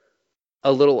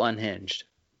a little unhinged,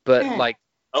 but like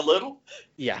a little.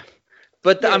 Yeah.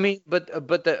 But I mean, but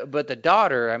the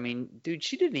daughter, I mean, dude,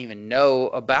 she didn't even know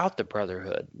about the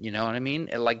Brotherhood. You know what I mean?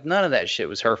 And like none of that shit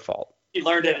was her fault. She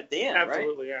learned it at the end,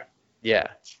 absolutely, right? Yeah.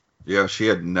 Yeah, she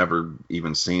had never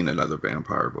even seen another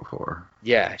vampire before.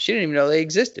 Yeah, she didn't even know they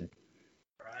existed.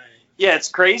 Right. Yeah, it's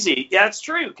crazy. Yeah, it's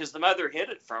true, because the mother hid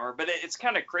it from her. But it's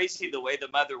kind of crazy the way the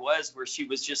mother was, where she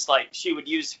was just like, she would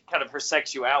use kind of her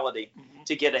sexuality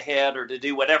to get ahead or to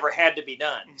do whatever had to be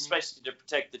done, especially to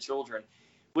protect the children,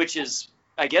 which is,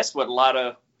 I guess, what a lot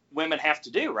of women have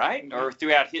to do, right? Or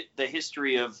throughout the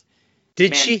history of.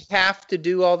 Did she have to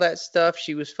do all that stuff?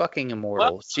 She was fucking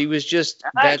immortal. Well, she was just,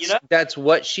 that's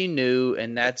what she knew,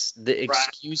 and that's the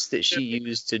excuse that she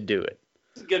used to do it.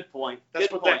 That's a good point. That's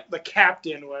what the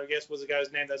captain, I guess, was the guy's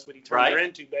name. That's what he turned her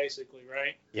into, basically,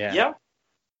 right? Yeah. Yeah.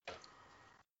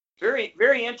 Very,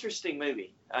 very interesting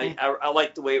movie. I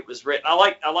like the way it was written.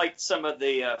 I liked some of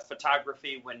the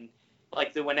photography when,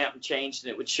 like, they went out and changed,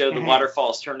 and it would show the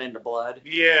waterfalls turn into blood.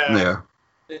 Yeah.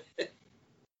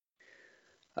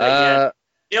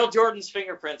 Neil Jordan's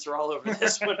fingerprints are all over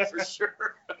this one for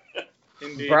sure.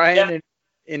 Indeed. Brian,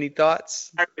 any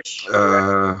thoughts?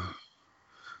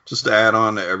 Just to add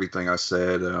on to everything I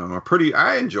said,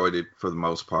 I enjoyed it for the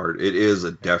most part. It is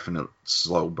a definite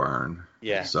slow burn.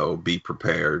 Yeah. So be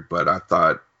prepared. But I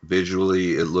thought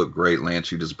visually it looked great.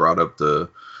 Lance, you just brought up the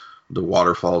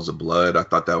waterfalls of blood. I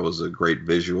thought that was a great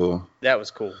visual. That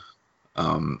was cool.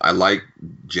 I like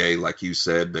Jay, like you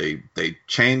said, they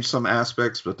changed some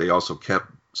aspects, but they also kept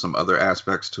some other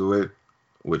aspects to it,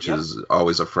 which is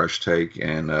always a fresh take.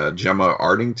 And Gemma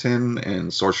Arterton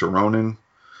and Saoirse Ronan,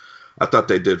 I thought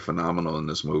they did phenomenal in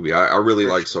this movie. I really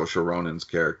like Saoirse Ronan's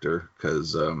character,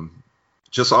 because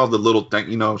just all the little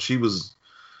things, she was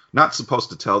not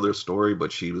supposed to tell their story,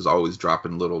 but she was always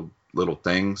dropping little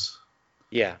things.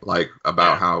 Yeah. Like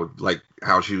about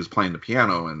how she was playing the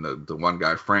piano, and the one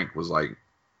guy, Frank, was like,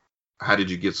 how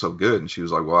did you get so good? And she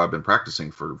was like, well, I've been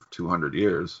practicing for 200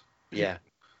 years. Yeah.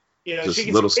 Yeah. Just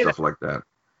little stuff like that.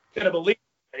 Kind of believe,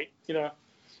 right? Yeah.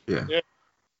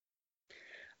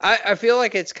 I feel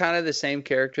like it's kind of the same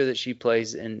character that she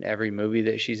plays in every movie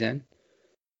that she's in.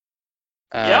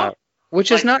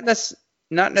 Which is not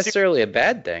necessarily a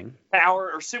bad thing.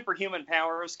 Power or superhuman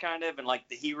powers, kind of, and like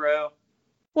the hero.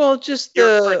 Well, just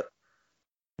the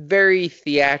very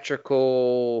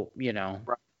theatrical,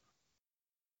 Right.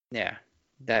 Yeah,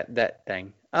 that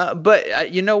thing.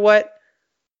 But you know what?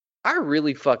 I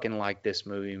really fucking like this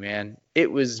movie, man.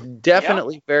 It was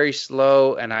definitely very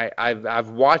slow, and I've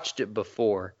watched it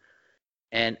before,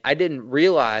 and I didn't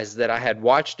realize that I had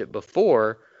watched it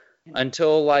before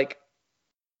until like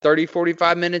 30,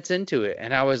 45 minutes into it,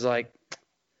 and I was like,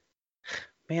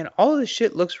 man, all this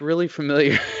shit looks really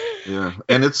familiar. Yeah,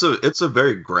 and it's a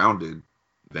very grounded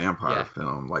vampire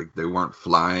film. Like, they weren't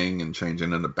flying and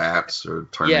changing into bats or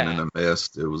turning into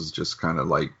mist. It was just kind of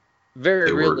like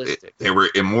very realistic. They were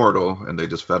immortal, and they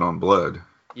just fed on blood.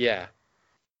 Yeah,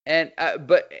 and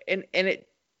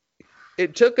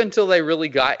it took until they really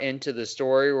got into the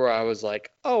story where I was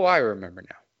like, oh, I remember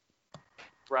now.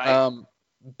 Right.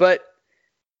 But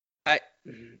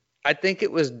I think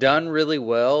it was done really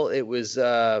well. It was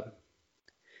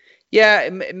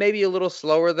maybe a little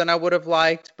slower than I would have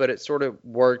liked, but it sort of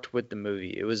worked with the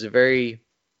movie. It was a very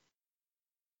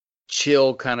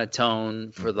chill kind of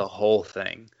tone for the whole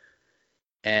thing.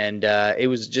 And it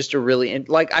was just a really,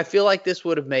 I feel like this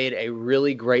would have made a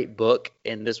really great book,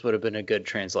 and this would have been a good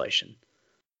translation.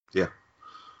 Yeah.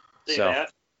 So,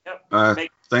 I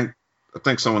I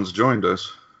think someone's joined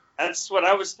us. That's what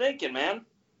I was thinking, man.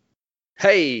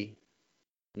 Hey,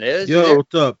 Nez, you Yo, there?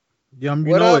 what's up? Yeah, you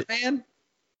What know up, it. man?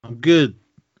 I'm good.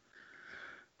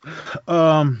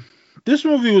 This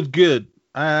movie was good.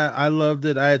 I loved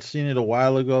it. I had seen it a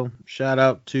while ago. Shout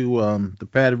out to the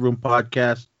Padded Room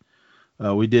podcast.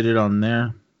 We did it on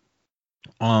there.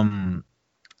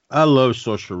 I love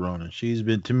Saoirse Ronan. She's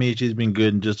been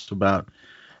good in just about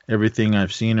everything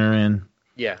I've seen her in.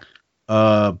 Yeah.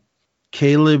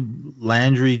 Caleb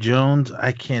Landry Jones,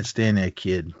 I can't stand that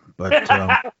kid, but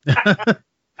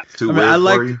Too weird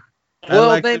for you? I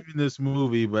liked him in this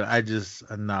movie, but I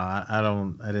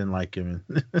didn't like him.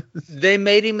 They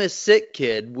made him a sick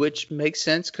kid, which makes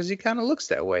sense because he kind of looks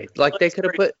that way. Like they could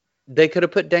have put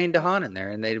Dane DeHaan in there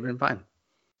and they'd have been fine.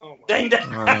 Oh my Dane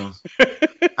DeHaan.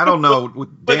 I don't know.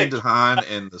 With Dane DeHaan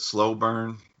and the slow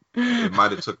burn, it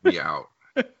might have took me out.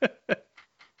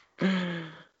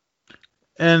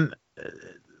 And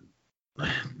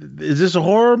is this a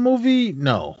horror movie?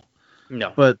 No.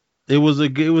 But it was a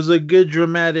good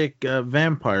dramatic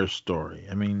vampire story.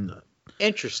 I mean,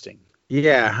 interesting.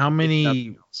 Yeah, how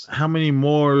many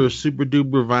more super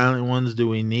duper violent ones do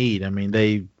we need? I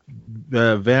mean,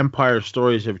 vampire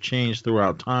stories have changed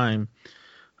throughout time.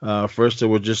 First, it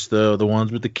was just the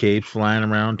ones with the capes flying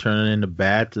around, turning into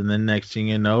bats, and then next thing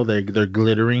you know, they're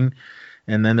glittering,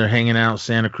 and then they're hanging out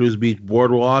Santa Cruz Beach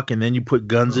boardwalk, and then you put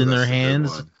guns in their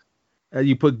hands.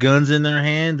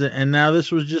 And now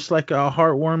this was just like a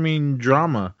heartwarming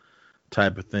drama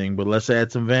type of thing, but let's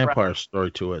add some vampire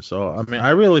story to it. So, I mean,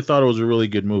 I really thought it was a really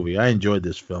good movie. I enjoyed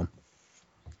this film.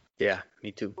 Yeah,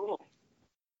 me too. Cool.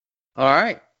 All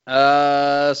right.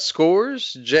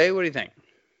 Scores. Jay, what do you think?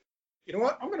 You know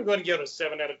what? I'm going to go ahead and give it a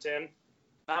 7 out of 10.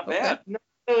 Not bad. No,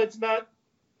 it's not.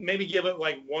 Maybe give it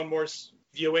like one more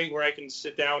viewing where I can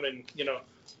sit down and,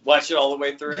 watch it all the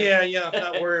way through. Yeah.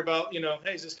 Not worry about,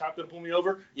 hey, is this cop going to pull me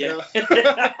over? Yeah.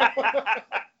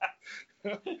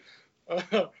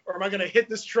 Or am I going to hit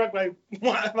this truck by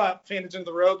not paying attention to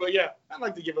the road? But yeah, I'd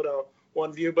like to give it a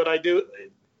one view, but I do.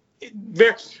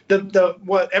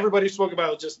 What everybody spoke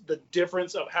about was just the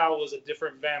difference of how it was a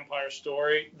different vampire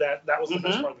story. That was the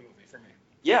best part of the movie for me.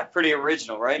 Yeah, pretty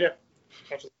original, right? Yeah.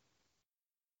 Absolutely.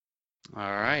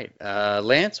 All right,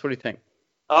 Lance, what do you think?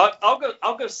 I'll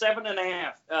go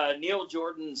 7.5. Neil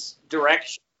Jordan's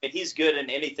direction. He's good in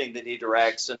anything that he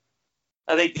directs, and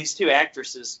I think these two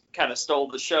actresses kind of stole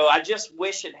the show. I just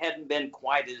wish it hadn't been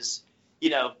quite as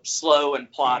slow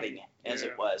and plodding as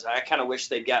it was. I kind of wish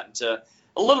they'd gotten to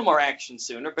a little more action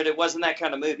sooner, but it wasn't that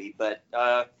kind of movie. But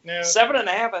 7.5,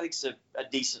 I think, is a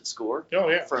decent score. Oh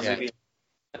yeah, for a movie.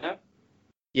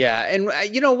 Yeah, and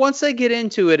once they get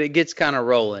into it, it gets kind of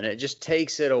rolling. It just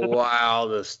takes it a while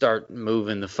to start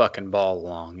moving the fucking ball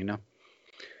along,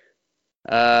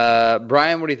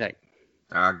 Brian, what do you think?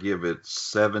 I'll give it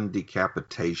 7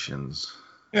 decapitations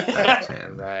out of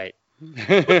 10. Right.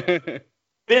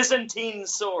 Byzantine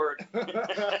sword.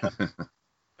 I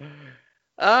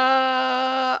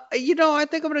think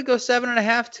I'm gonna go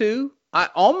 7.5 too. I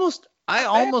almost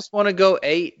want to go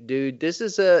 8, dude. This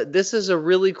is a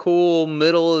really cool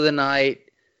middle of the night.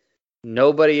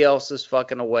 Nobody else is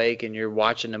fucking awake, and you're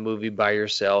watching a movie by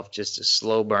yourself. Just a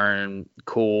slow burn,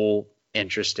 cool,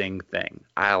 interesting thing.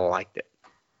 I liked it.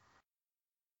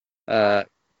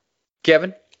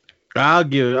 Kevin, I'll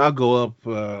give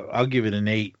it an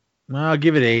 8. I'll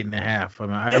give it 8.5. I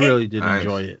mean, I really did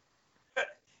enjoy it.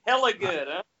 Hella good,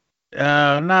 huh?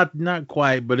 Not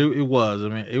quite, but it was. I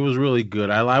mean, it was really good.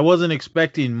 I wasn't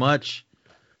expecting much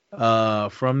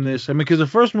from this. I mean, because the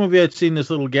first movie I'd seen this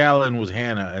little gal in was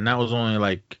Hannah, and that was only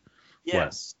like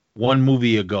one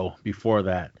movie ago before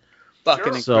that.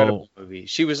 Fucking incredible movie.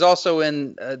 She was also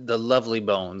in The Lovely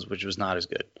Bones, which was not as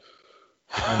good.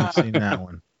 I haven't seen that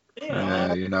one.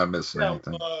 Yeah, you're not missing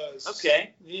anything.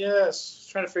 Okay. Yes,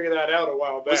 trying to figure that out a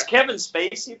while back. Was Kevin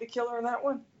Spacey the killer in that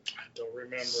one? I don't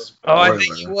remember. Oh, I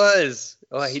think he was.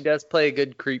 Oh, he does play a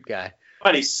good creep guy.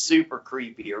 But he's super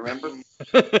creepy, remember?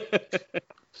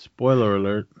 Spoiler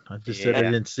alert. I just said I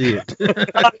didn't see it.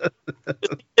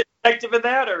 Detective in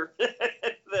that, or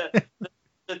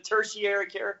the tertiary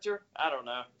character? I don't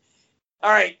know.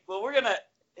 All right. Well, we're gonna.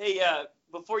 Hey,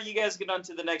 before you guys get on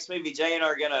to the next movie, Jay and I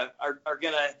are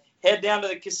gonna head down to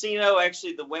the casino.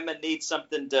 Actually, the women need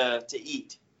something to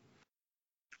eat.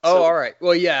 Oh, all right.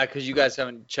 Well, yeah, because you guys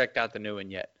haven't checked out the new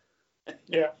one yet.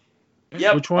 Yeah.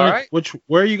 Yep. Which one? All right.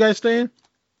 Where are you guys staying?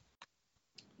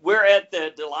 We're at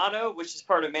the Delano, which is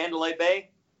part of Mandalay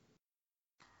Bay.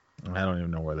 I don't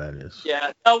even know where that is.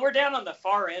 Yeah. Oh, we're down on the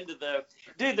far end of the.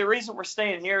 Dude, the reason we're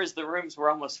staying here is the rooms were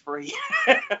almost free.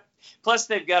 Plus,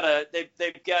 they've got a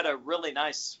really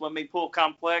nice swimming pool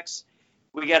complex.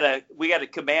 we got a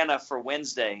cabana for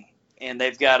Wednesday, and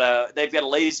they've got a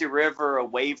lazy river, a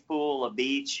wave pool, a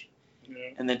beach,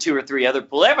 and then 2 or 3 other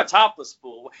pools. They have a topless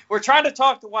pool. We're trying to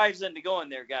talk the wives into going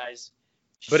there, guys.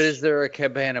 But is there a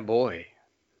cabana boy?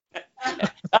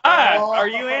 Are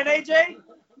you in, AJ?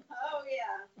 Oh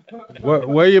yeah.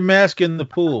 Wear your mask in the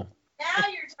pool. Now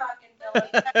you're talking,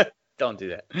 Billy. Don't do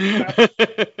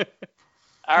that.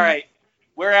 All right,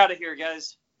 we're out of here,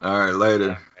 guys. All right,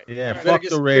 later. Yeah, Better fuck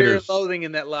get the some fear Raiders. and loathing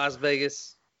in that Las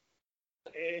Vegas.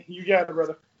 You got it,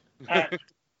 brother. All right.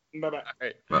 Bye-bye. All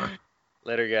right. Bye.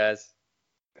 Later, guys.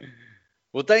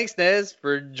 Well, thanks, Nez,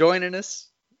 for joining us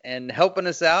and helping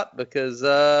us out because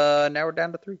now we're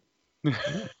down to 3.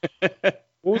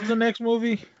 What was the next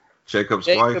movie? Jacob's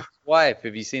Jacob's wife. Wife.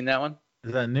 Have you seen that one?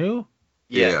 Is that new?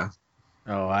 Yeah.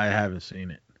 Oh, I haven't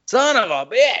seen it. Son of a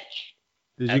bitch.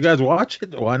 Did you guys watch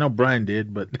it? Well, I know Brian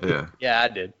did, but Yeah. Yeah, I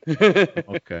did.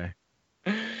 okay.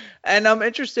 And I'm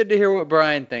interested to hear what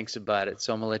Brian thinks about it,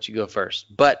 so I'm going to let you go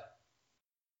first. But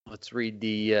let's read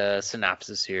the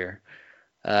synopsis here.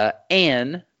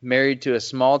 Anne, married to a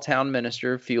small-town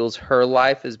minister, feels her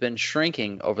life has been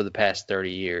shrinking over the past 30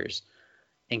 years.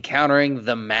 Encountering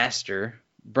the Master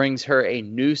brings her a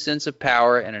new sense of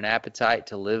power and an appetite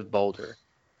to live bolder.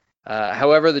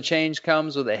 However, the change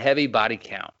comes with a heavy body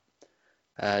count.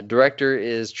 Director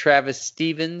is Travis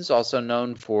Stevens, also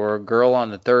known for Girl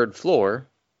on the Third Floor.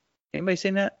 Anybody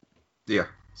seen that? Yeah.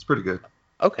 It's pretty good.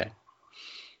 Okay.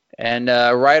 And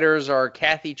writers are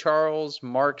Kathy Charles,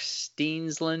 Mark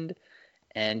Steensland,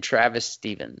 and Travis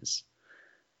Stevens.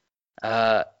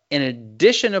 In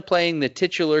addition to playing the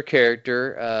titular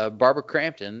character, Barbara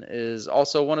Crampton is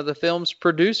also one of the film's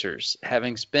producers,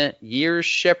 having spent years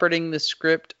shepherding the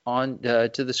script to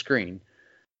the screen.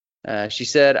 She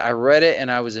said, "I read it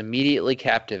and I was immediately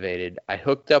captivated. I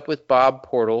hooked up with Bob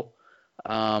Portal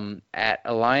at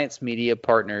Alliance Media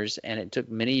Partners, and it took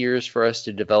many years for us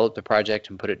to develop the project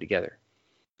and put it together."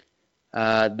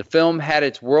 The film had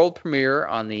its world premiere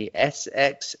on the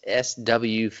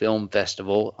SXSW Film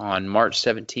Festival on March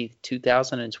 17th,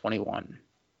 2021.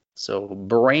 So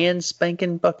brand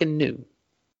spanking bucking new.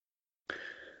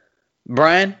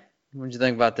 Brian, what did you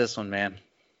think about this one, man?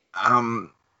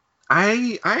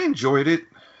 I enjoyed it.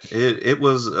 It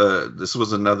was this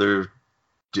was another,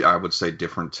 I would say,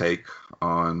 different take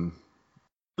on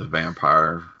the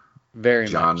vampire Very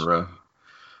genre. much.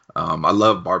 I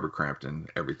love Barbara Crampton,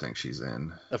 everything she's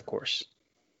in. Of course.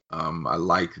 I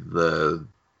like the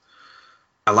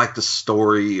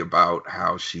story about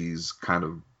how she's kind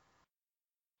of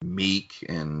meek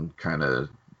and kind of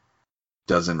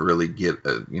doesn't really get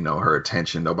her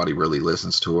attention. Nobody really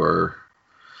listens to her.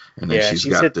 And then she's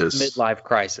got hit this midlife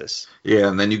crisis. Yeah,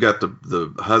 and then you got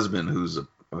the husband who's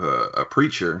a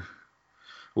preacher,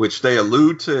 which they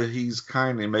allude to.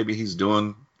 Maybe he's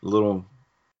doing little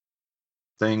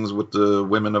things with the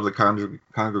women of the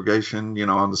congregation,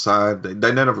 on the side.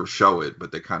 They never show it,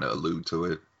 but they kind of allude to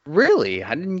it. Really?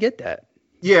 I didn't get that.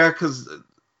 Yeah, because this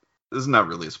is not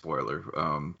really a spoiler.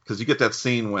 Because you get that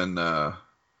scene when the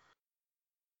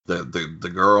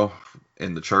girl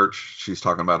in the church, she's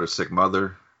talking about her sick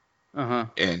mother. Uh-huh.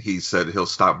 And he said he'll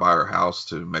stop by her house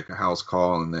to make a house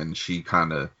call, and then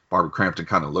Barbara Crampton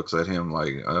kind of looks at him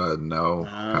like, no,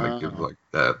 kind of gives like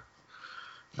that.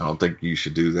 I don't think you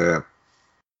should do that.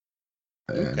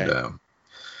 And Okay.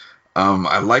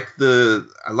 I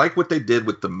like what they did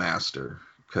with the Master,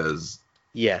 because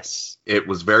Yes. it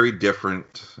was very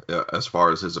different as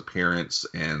far as his appearance,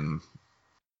 and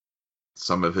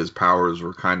some of his powers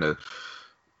were kind of.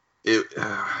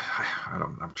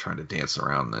 I'm trying to dance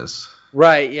around this.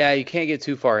 Right. Yeah. You can't get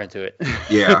too far into it.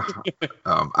 Yeah.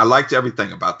 I liked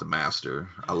everything about the Master.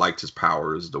 I liked his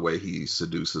powers, the way he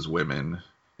seduces women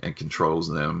and controls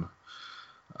them.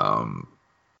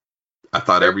 I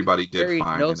thought everybody did very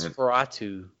fine in it.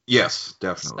 Nosferatu Yes,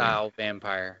 definitely. style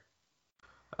vampire.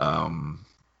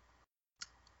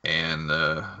 And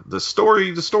the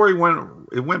story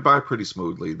went by pretty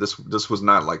smoothly. This was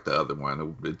not like the other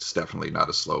one. It's definitely not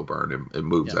a slow burn. It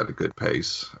moves at a good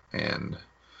pace. And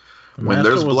when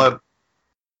there's blood,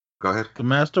 go ahead. The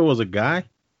Master was a guy?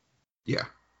 Yeah.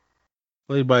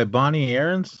 Played by Bonnie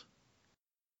Aarons?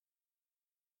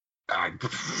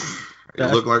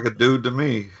 It looked like a dude to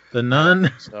me. The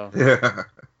nun? So Yeah.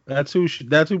 That's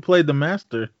who played the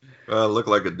Master. Looked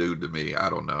like a dude to me. I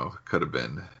don't know. Could have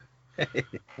been.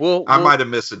 I might have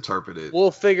misinterpreted.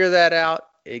 We'll figure that out.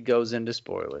 It goes into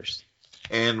spoilers.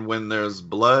 And when there's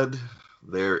blood,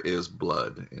 there is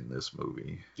blood in this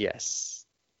movie. Yes.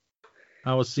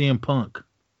 I was CM Punk.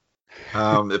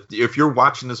 If you're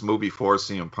watching this movie for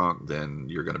CM Punk, then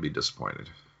you're going to be disappointed.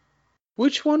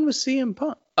 Which one was CM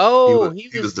Punk? Oh, he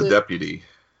was the deputy.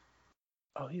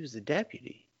 Oh, he was the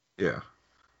deputy. Yeah.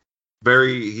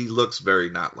 He looks very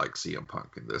not like CM Punk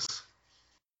in this.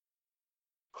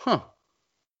 Huh.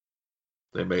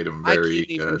 They made him very I can't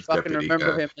even fucking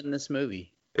remember him in this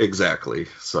movie. Exactly.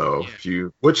 So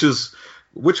which is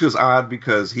odd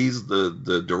because he's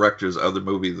the director's other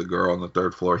movie, The Girl on the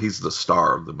Third Floor. He's the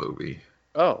star of the movie.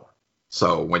 Oh.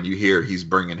 So when you hear he's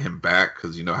bringing him back,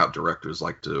 because you know how directors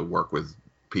like to work with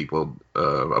people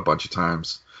a bunch of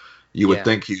times, you would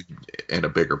think he's in a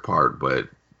bigger part, but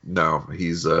no,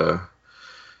 he's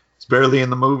barely in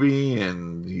the movie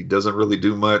and he doesn't really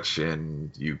do much,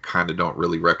 and you kind of don't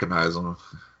really recognize him.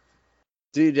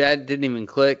 Dude, that didn't even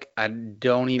click. I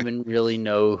don't even really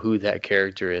know who that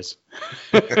character is.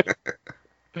 What'd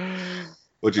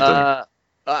you think?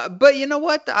 But you know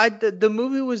what? The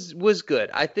movie was good.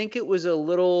 I think it was a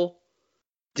little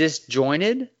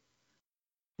disjointed.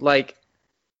 Like,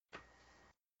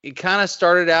 it kind of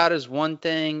started out as one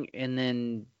thing and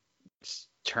then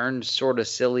turned sort of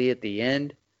silly at the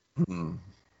end. Mm-hmm.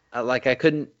 I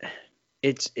couldn't.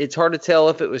 It's hard to tell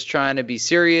if it was trying to be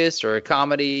serious or a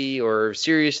comedy, or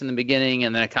serious in the beginning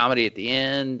and then a comedy at the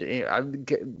end.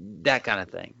 That kind of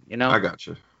thing, you know? I got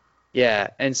you. Yeah,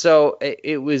 and so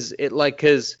it was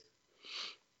because,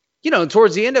 you know,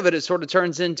 towards the end of it, it sort of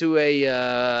turns into a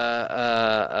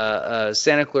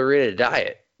Santa Clarita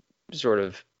Diet sort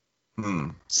of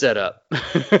setup.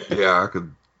 Yeah, I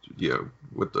could,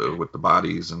 with the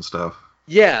bodies and stuff.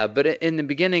 Yeah, but in the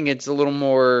beginning, it's a little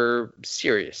more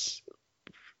serious.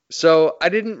 So I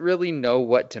didn't really know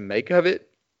what to make of it,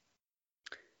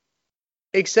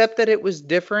 except that it was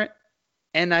different,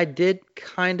 and I did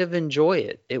kind of enjoy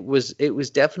it. It was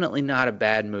definitely not a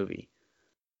bad movie.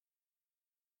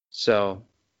 So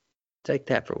take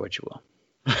that for what you will.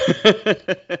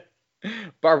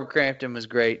 Barbara Crampton was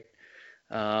great,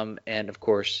 and of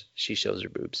course she shows her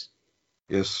boobs.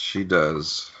 Yes, she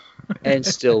does. And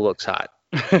still looks hot.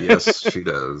 Yes, she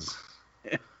does.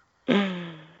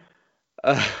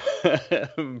 What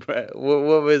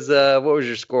was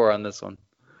your score on this one?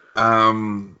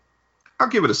 I'll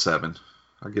give it a 7.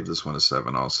 I'll give this one a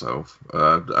 7 also.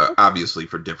 Obviously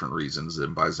for different reasons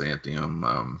than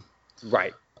Byzantium.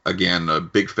 Right. Again, a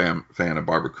big fan of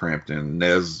Barbara Crampton.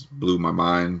 Nez blew my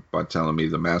mind by telling me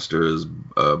the master is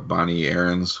Bonnie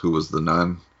Aarons, who was the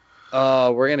nun.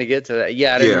 Oh, we're gonna get to that.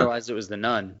 Yeah, I didn't realize it was the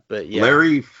nun, but yeah,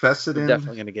 Larry Fessenden. We're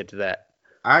definitely gonna get to that.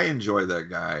 I enjoy that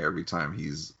guy every time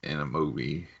he's in a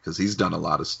movie because he's done a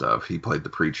lot of stuff. He played the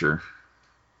preacher.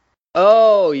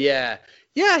 Oh yeah,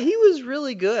 he was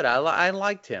really good. I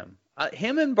liked him.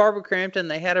 Him and Barbara Crampton,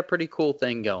 they had a pretty cool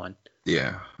thing going.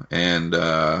 Yeah, and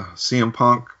CM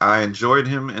Punk, I enjoyed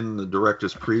him in the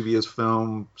director's previous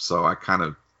film, so I kind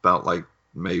of felt like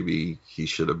maybe he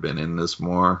should have been in this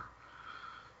more.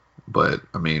 But,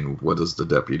 I mean, what is the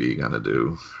deputy going to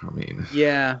do? I mean...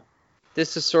 Yeah,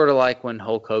 this is sort of like when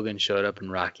Hulk Hogan showed up in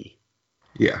Rocky.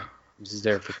 Yeah. He was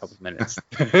there for a couple minutes.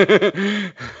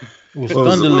 It was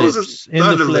Thunder Lips in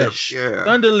the flesh. Yeah.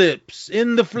 Thunder Lips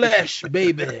in the flesh,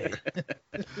 baby.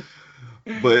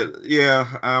 But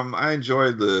yeah, I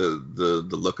enjoyed the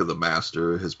look of the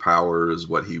master, his powers,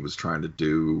 what he was trying to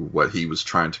do, what he was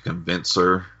trying to convince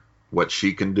her, what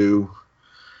she can do,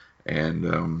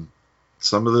 and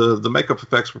some of the makeup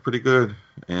effects were pretty good.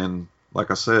 And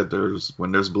like I said,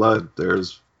 when there's blood,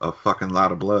 there's a fucking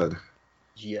lot of blood.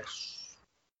 Yes.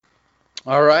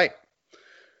 All right.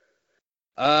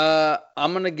 I'm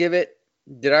gonna give it.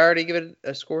 Did I already give it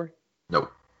a score?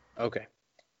 Nope. Okay.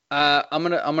 I'm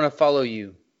gonna follow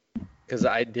you because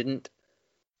I didn't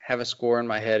have a score in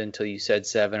my head until you said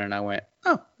 7, and I went,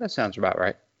 oh, that sounds about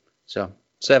right. So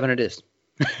 7 it is.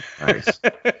 Nice.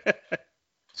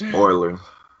 Spoiler.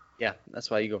 Yeah, that's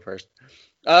why you go first.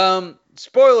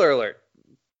 Spoiler alert.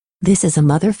 This is a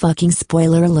motherfucking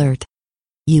spoiler alert.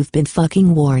 You've been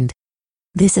fucking warned.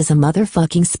 This is a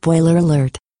motherfucking spoiler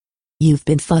alert. You've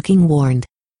been fucking warned.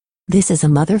 This is a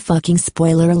motherfucking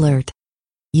spoiler alert.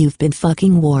 You've been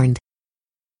fucking warned.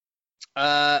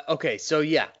 Okay, so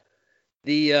yeah.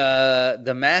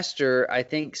 The master, I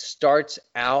think, starts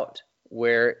out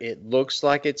where it looks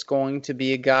like it's going to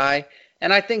be a guy.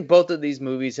 And I think both of these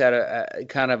movies had a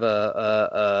kind of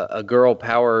a girl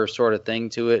power sort of thing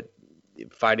to it,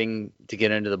 fighting to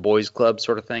get into the boys club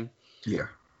sort of thing. Yeah.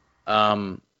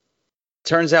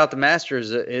 Turns out the master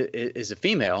is a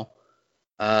female,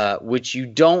 which you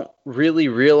don't really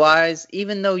realize,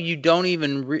 even though you don't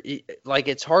even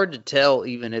it's hard to tell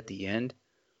even at the end.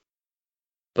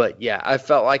 But yeah, I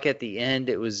felt like at the end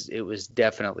it was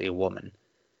definitely a woman.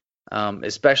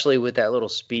 Especially with that little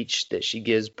speech that she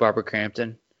gives Barbara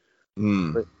Crampton,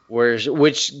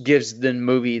 which gives the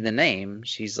movie the name.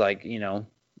 She's like,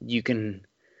 you can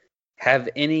have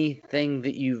anything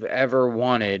that you've ever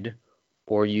wanted,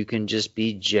 or you can just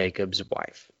be Jacob's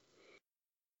wife.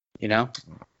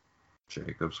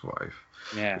 Jacob's wife.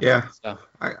 Yeah. Yeah. So.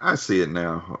 I see it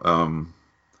now.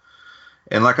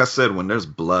 And like I said, when there's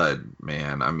blood,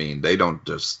 man, I mean, they damn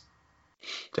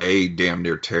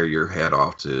near tear your head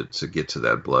off to get to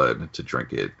that blood to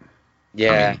drink it.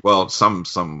 Yeah. I mean, well,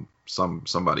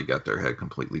 somebody got their head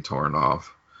completely torn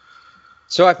off.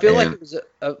 So I feel like it was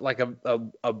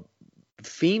a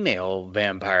female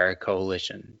vampire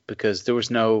coalition, because there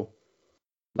was no,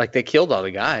 like, they killed all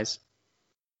the guys.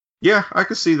 Yeah, I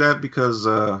could see that, because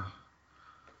that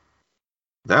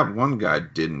one guy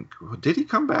did he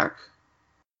come back?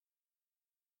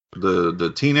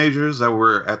 The teenagers that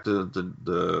were at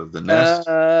the nest?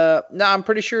 No, I'm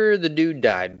pretty sure the dude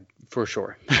died for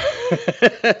sure.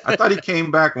 I thought he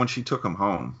came back when she took him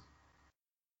home.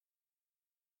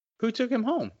 Who took him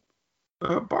home?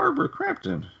 Barbara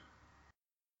Crampton.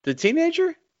 The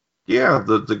teenager? Yeah,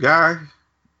 the guy.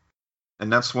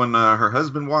 And that's when her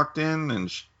husband walked in,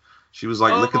 and she was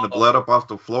like licking the blood up off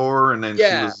the floor, and then she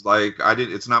was like,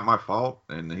 it's not my fault.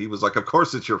 And he was like, of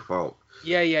course it's your fault.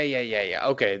 Yeah.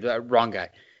 Okay, the wrong guy.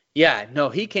 Yeah, no,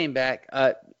 he came back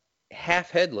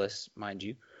half headless, mind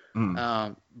you.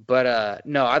 But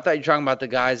no, I thought you were talking about the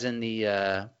guys in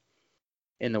the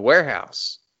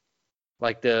warehouse,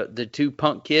 like the two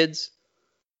punk kids.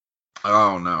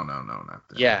 Oh no, not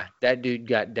that. Yeah, that dude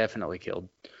got definitely killed.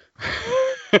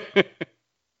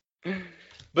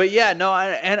 But yeah, no,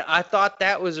 I thought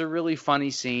that was a really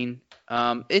funny scene.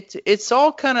 It's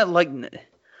all kind of like,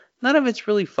 none of it's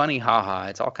really funny, haha.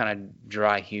 It's all kind of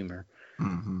dry humor.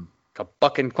 Mm-hmm. Like a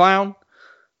fucking clown.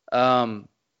 But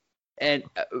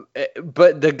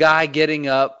the guy getting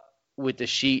up with the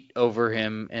sheet over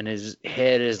him, and his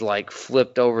head is like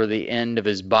flipped over the end of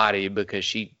his body because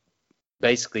she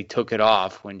basically took it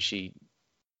off when she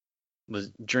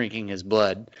was drinking his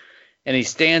blood. And he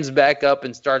stands back up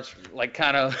and starts like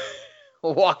kind of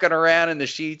walking around in the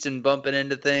sheets and bumping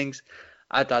into things.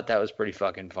 I thought that was pretty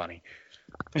fucking funny.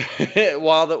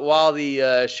 while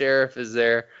the sheriff is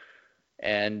there,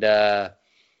 and our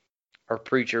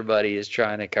preacher buddy is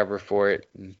trying to cover for it.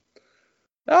 And,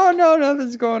 oh no,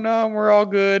 nothing's going on. We're all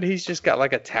good. He's just got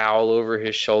like a towel over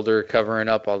his shoulder covering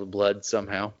up all the blood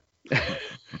somehow.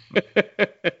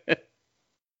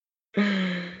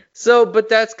 So, but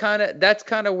that's kind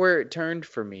of where it turned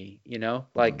for me,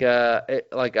 like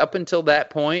up until that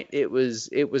point, it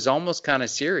was almost kind of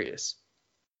serious,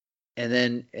 and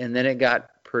then it got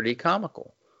pretty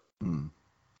comical.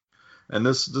 And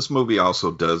this movie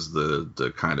also does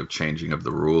the kind of changing of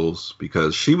the rules,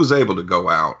 because she was able to go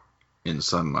out in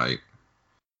sunlight.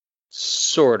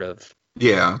 Sort of.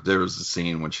 Yeah, there was a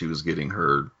scene when she was getting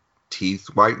her teeth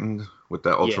whitened with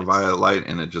that ultraviolet light,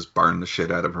 and it just burned the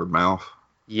shit out of her mouth.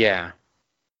 Yeah.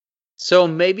 So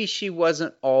maybe she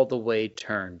wasn't all the way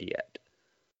turned yet.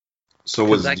 So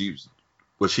was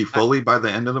she fully by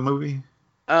the end of the movie?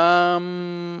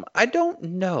 I don't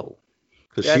know.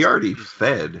 Because she already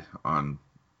fed on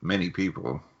many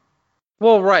people.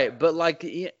 Well, right, but like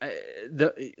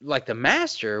the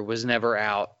master was never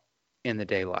out in the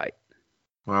daylight.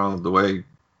 Well, the way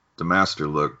the master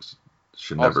looked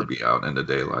should never be out in the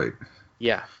daylight.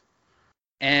 Yeah.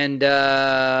 And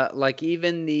like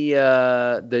even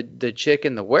the chick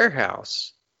in the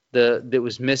warehouse, that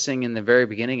was missing in the very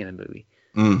beginning of the movie.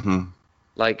 Mm-hmm.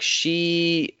 Like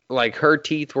her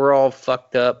teeth were all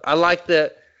fucked up. I like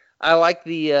the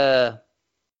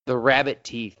rabbit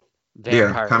teeth.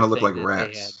 Yeah, kind of look like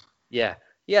rats. Yeah,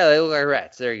 they look like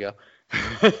rats. There you go.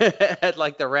 Had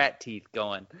like the rat teeth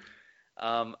going.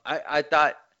 I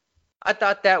thought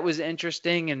that was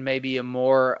interesting, and maybe a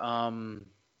more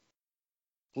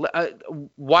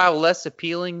while less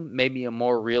appealing, maybe a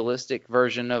more realistic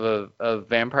version of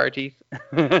vampire teeth.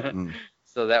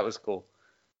 So that was cool.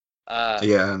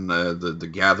 Yeah, and the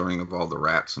gathering of all the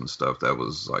rats and stuff, that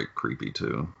was like creepy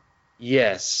too.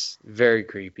 Yes, very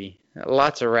creepy.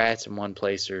 Lots of rats in one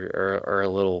place are a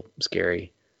little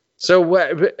scary. So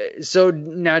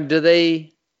now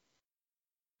does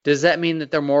that mean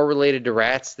that they're more related to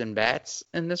rats than bats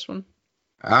in this one?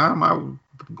 I'm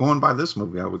going by this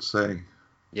movie, I would say.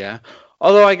 Yeah.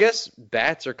 Although I guess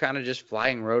bats are kind of just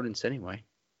flying rodents anyway.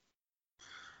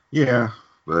 Yeah,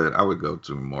 but I would go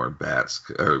to more rats,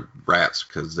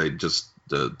 because they just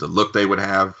the look they would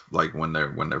have, like when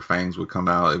their fangs would come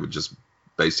out, it would just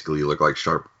basically look like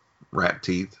sharp rat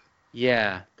teeth.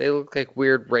 Yeah, they look like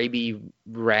weird rabies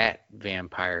rat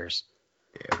vampires.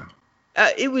 Yeah.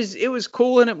 It was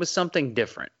cool, and it was something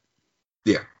different.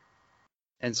 Yeah.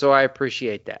 And so I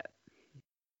appreciate that.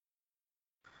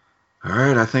 All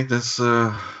right, I think this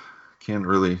can't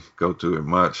really go through it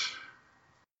much.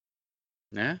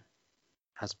 Yeah,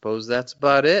 I suppose that's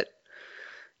about it.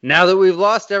 Now that we've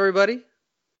lost everybody,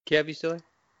 Kev, you still there?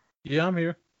 Yeah, I'm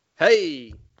here.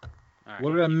 Hey! All right.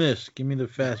 What did I miss? Give me the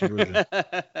fast version. Rat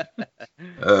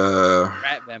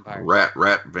vampires.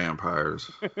 Rat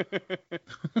vampires.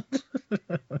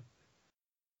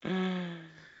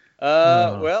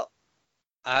 Well,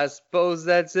 I suppose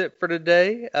that's it for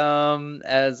today.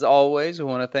 As always, we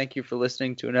want to thank you for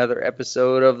listening to another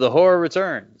episode of The Horror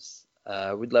Returns.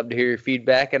 We'd love to hear your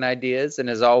feedback and ideas. And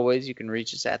as always, you can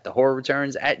reach us at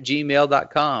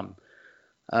thehorrorreturns@gmail.com.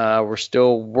 We're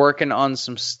still working on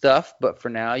some stuff, but for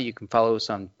now, you can follow us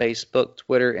on Facebook,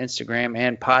 Twitter, Instagram,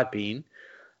 and Podbean.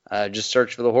 Just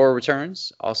search for The Horror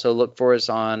Returns. Also, look for us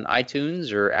on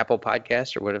iTunes or Apple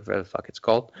Podcasts or whatever the fuck it's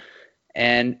called.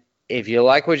 And if you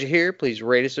like what you hear, please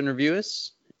rate us and review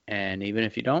us. And even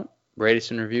if you don't, rate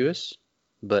us and review us.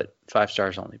 But 5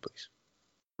 stars only, please.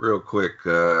 Real quick,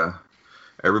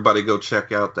 everybody go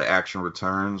check out The Action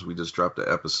Returns. We just dropped an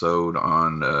episode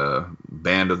on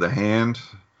Band of the Hand.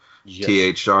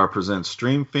 Yep. THR presents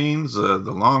Stream Fiends, The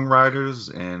Long Riders,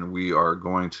 and we are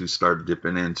going to start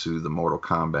dipping into the Mortal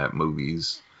Kombat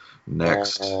movies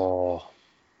next. Oh.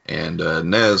 And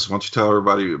Nez, why don't you tell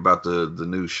everybody about the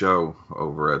new show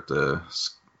over at the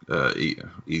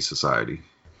E Society?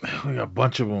 We got a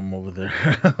bunch of them over there.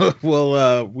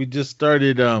 Well, we just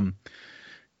started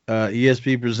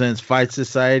ESP Presents Fight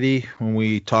Society, when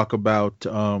we talk about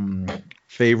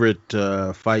favorite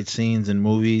fight scenes in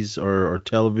movies or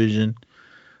television.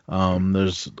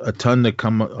 There's a ton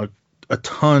to a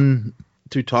ton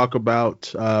to talk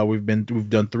about. We've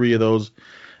done 3 of those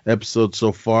episodes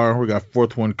so far. We got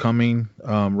 4th one coming.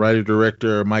 Writer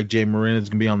director Mike J. Marin is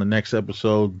gonna be on the next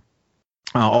episode.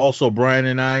 Also, Brian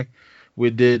and I,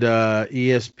 we did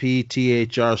ESP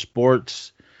THR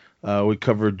Sports. We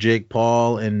covered Jake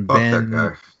Paul and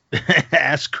Ben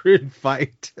Askren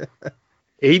fight.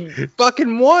 He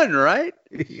fucking won, right?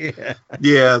 Yeah.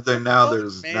 Yeah.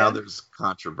 There's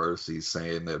controversy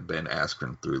saying that Ben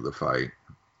Askren threw the fight.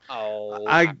 Oh.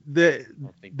 The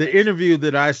interview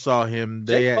that I saw him,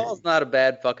 Jake Paul's not a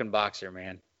bad fucking boxer,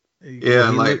 man.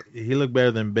 Yeah, he looked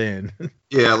better than Ben.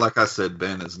 Yeah, like I said,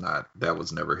 Ben is not. That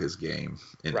was never his game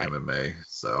in MMA.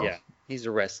 So yeah, he's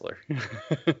a wrestler.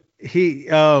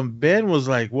 Ben was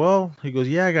like, well, he goes,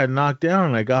 yeah, I got knocked down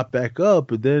and I got back up,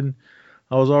 but then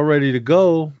I was all ready to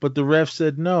go, but the ref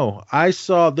said no.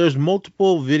 There's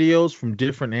multiple videos from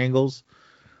different angles.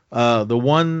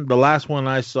 The last one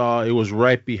I saw, it was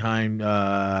right behind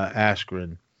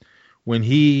Askren. When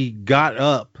he got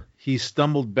up, he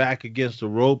stumbled back against the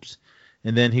ropes,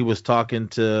 and then he was talking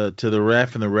to the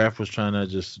ref, and the ref was trying to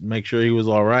just make sure he was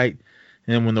all right.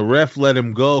 And when the ref let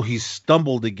him go, he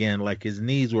stumbled again, like his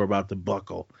knees were about to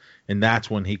buckle, and that's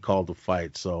when he called the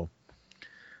fight. So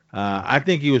I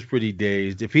think he was pretty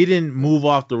dazed. If he didn't move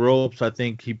off the ropes, I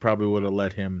think he probably would have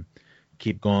let him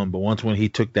keep going. But when he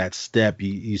took that step,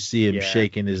 you see him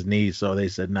shaking his knees. So they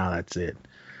said, "No, that's it."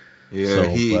 Yeah,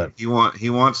 he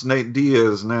wants Nate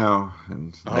Diaz now,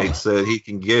 and Nate said he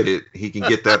can get it. He can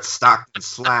get that Stockton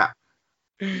slap.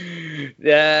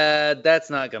 Yeah, that's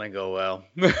not gonna go well.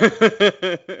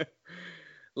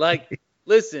 Like,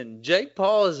 listen, Jake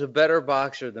Paul is a better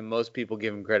boxer than most people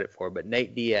give him credit for, but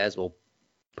Nate Diaz will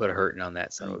put a hurting on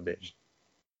that son of a bitch.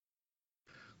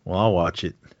 Well, I'll watch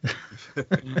it.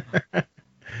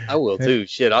 I will too.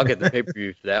 Shit, I'll get the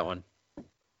pay-per-view for that one.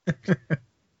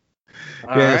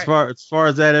 Right. As far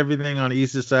as that, everything on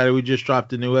East Society, we just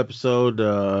dropped a new episode,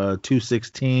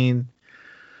 216.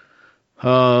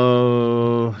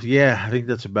 Yeah, I think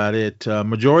that's about it.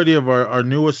 Majority of our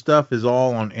newest stuff is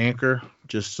all on Anchor.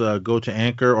 Just go to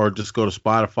Anchor or just go to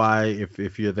Spotify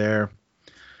if you're there,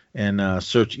 and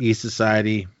search East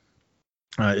Society.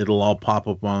 It'll all pop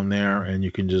up on there, and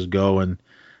you can just go and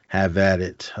have at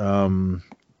it.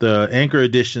 The Anchor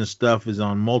Edition stuff is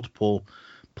on multiple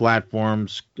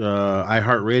platforms: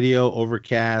 iHeartRadio,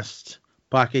 Overcast,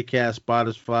 Pocket Cast,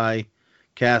 Spotify,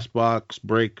 Castbox,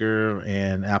 Breaker,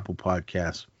 and Apple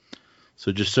Podcasts.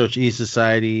 So just search East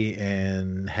Society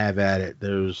and have at it.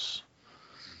 There's,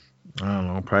 I don't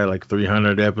know, probably like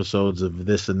 300 episodes of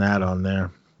this and that on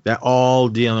there. That all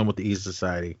dealing with the East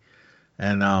Society.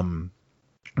 And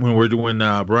when we're doing,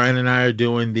 Brian and I are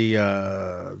doing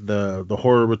the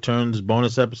Horror Returns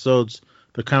bonus episodes.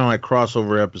 They're kind of like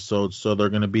crossover episodes, so they're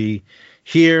going to be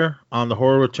here on the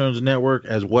Horror Returns Network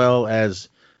as well as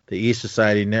the East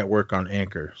Society Network on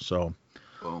Anchor. So,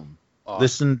 boom.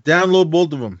 Listen, download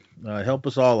both of them. Help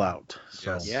us all out.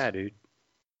 So. Yeah, dude.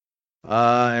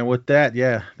 And with that,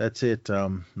 yeah, that's it.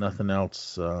 Nothing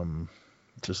else.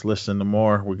 Just listen to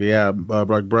more.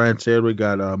 Like Brian said, we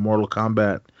got Mortal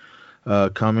Kombat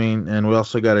coming, and we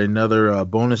also got another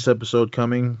bonus episode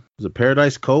coming. Was it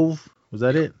Paradise Cove? Was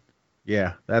that it?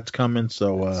 Yeah, that's coming.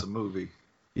 So it's a movie.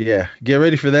 Yeah, get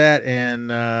ready for that, and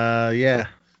yeah.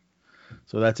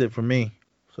 So that's it for me.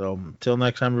 So until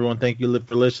next time, everyone, thank you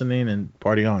for listening, and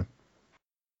party on.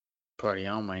 Party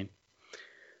on, man.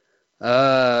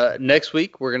 Next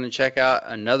week, we're going to check out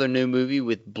another new movie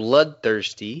with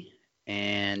Bloodthirsty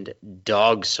and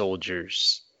Dog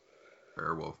Soldiers.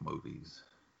 Werewolf movies.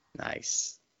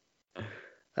 Nice.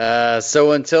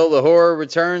 So until the horror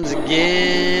returns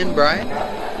again,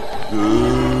 Brian.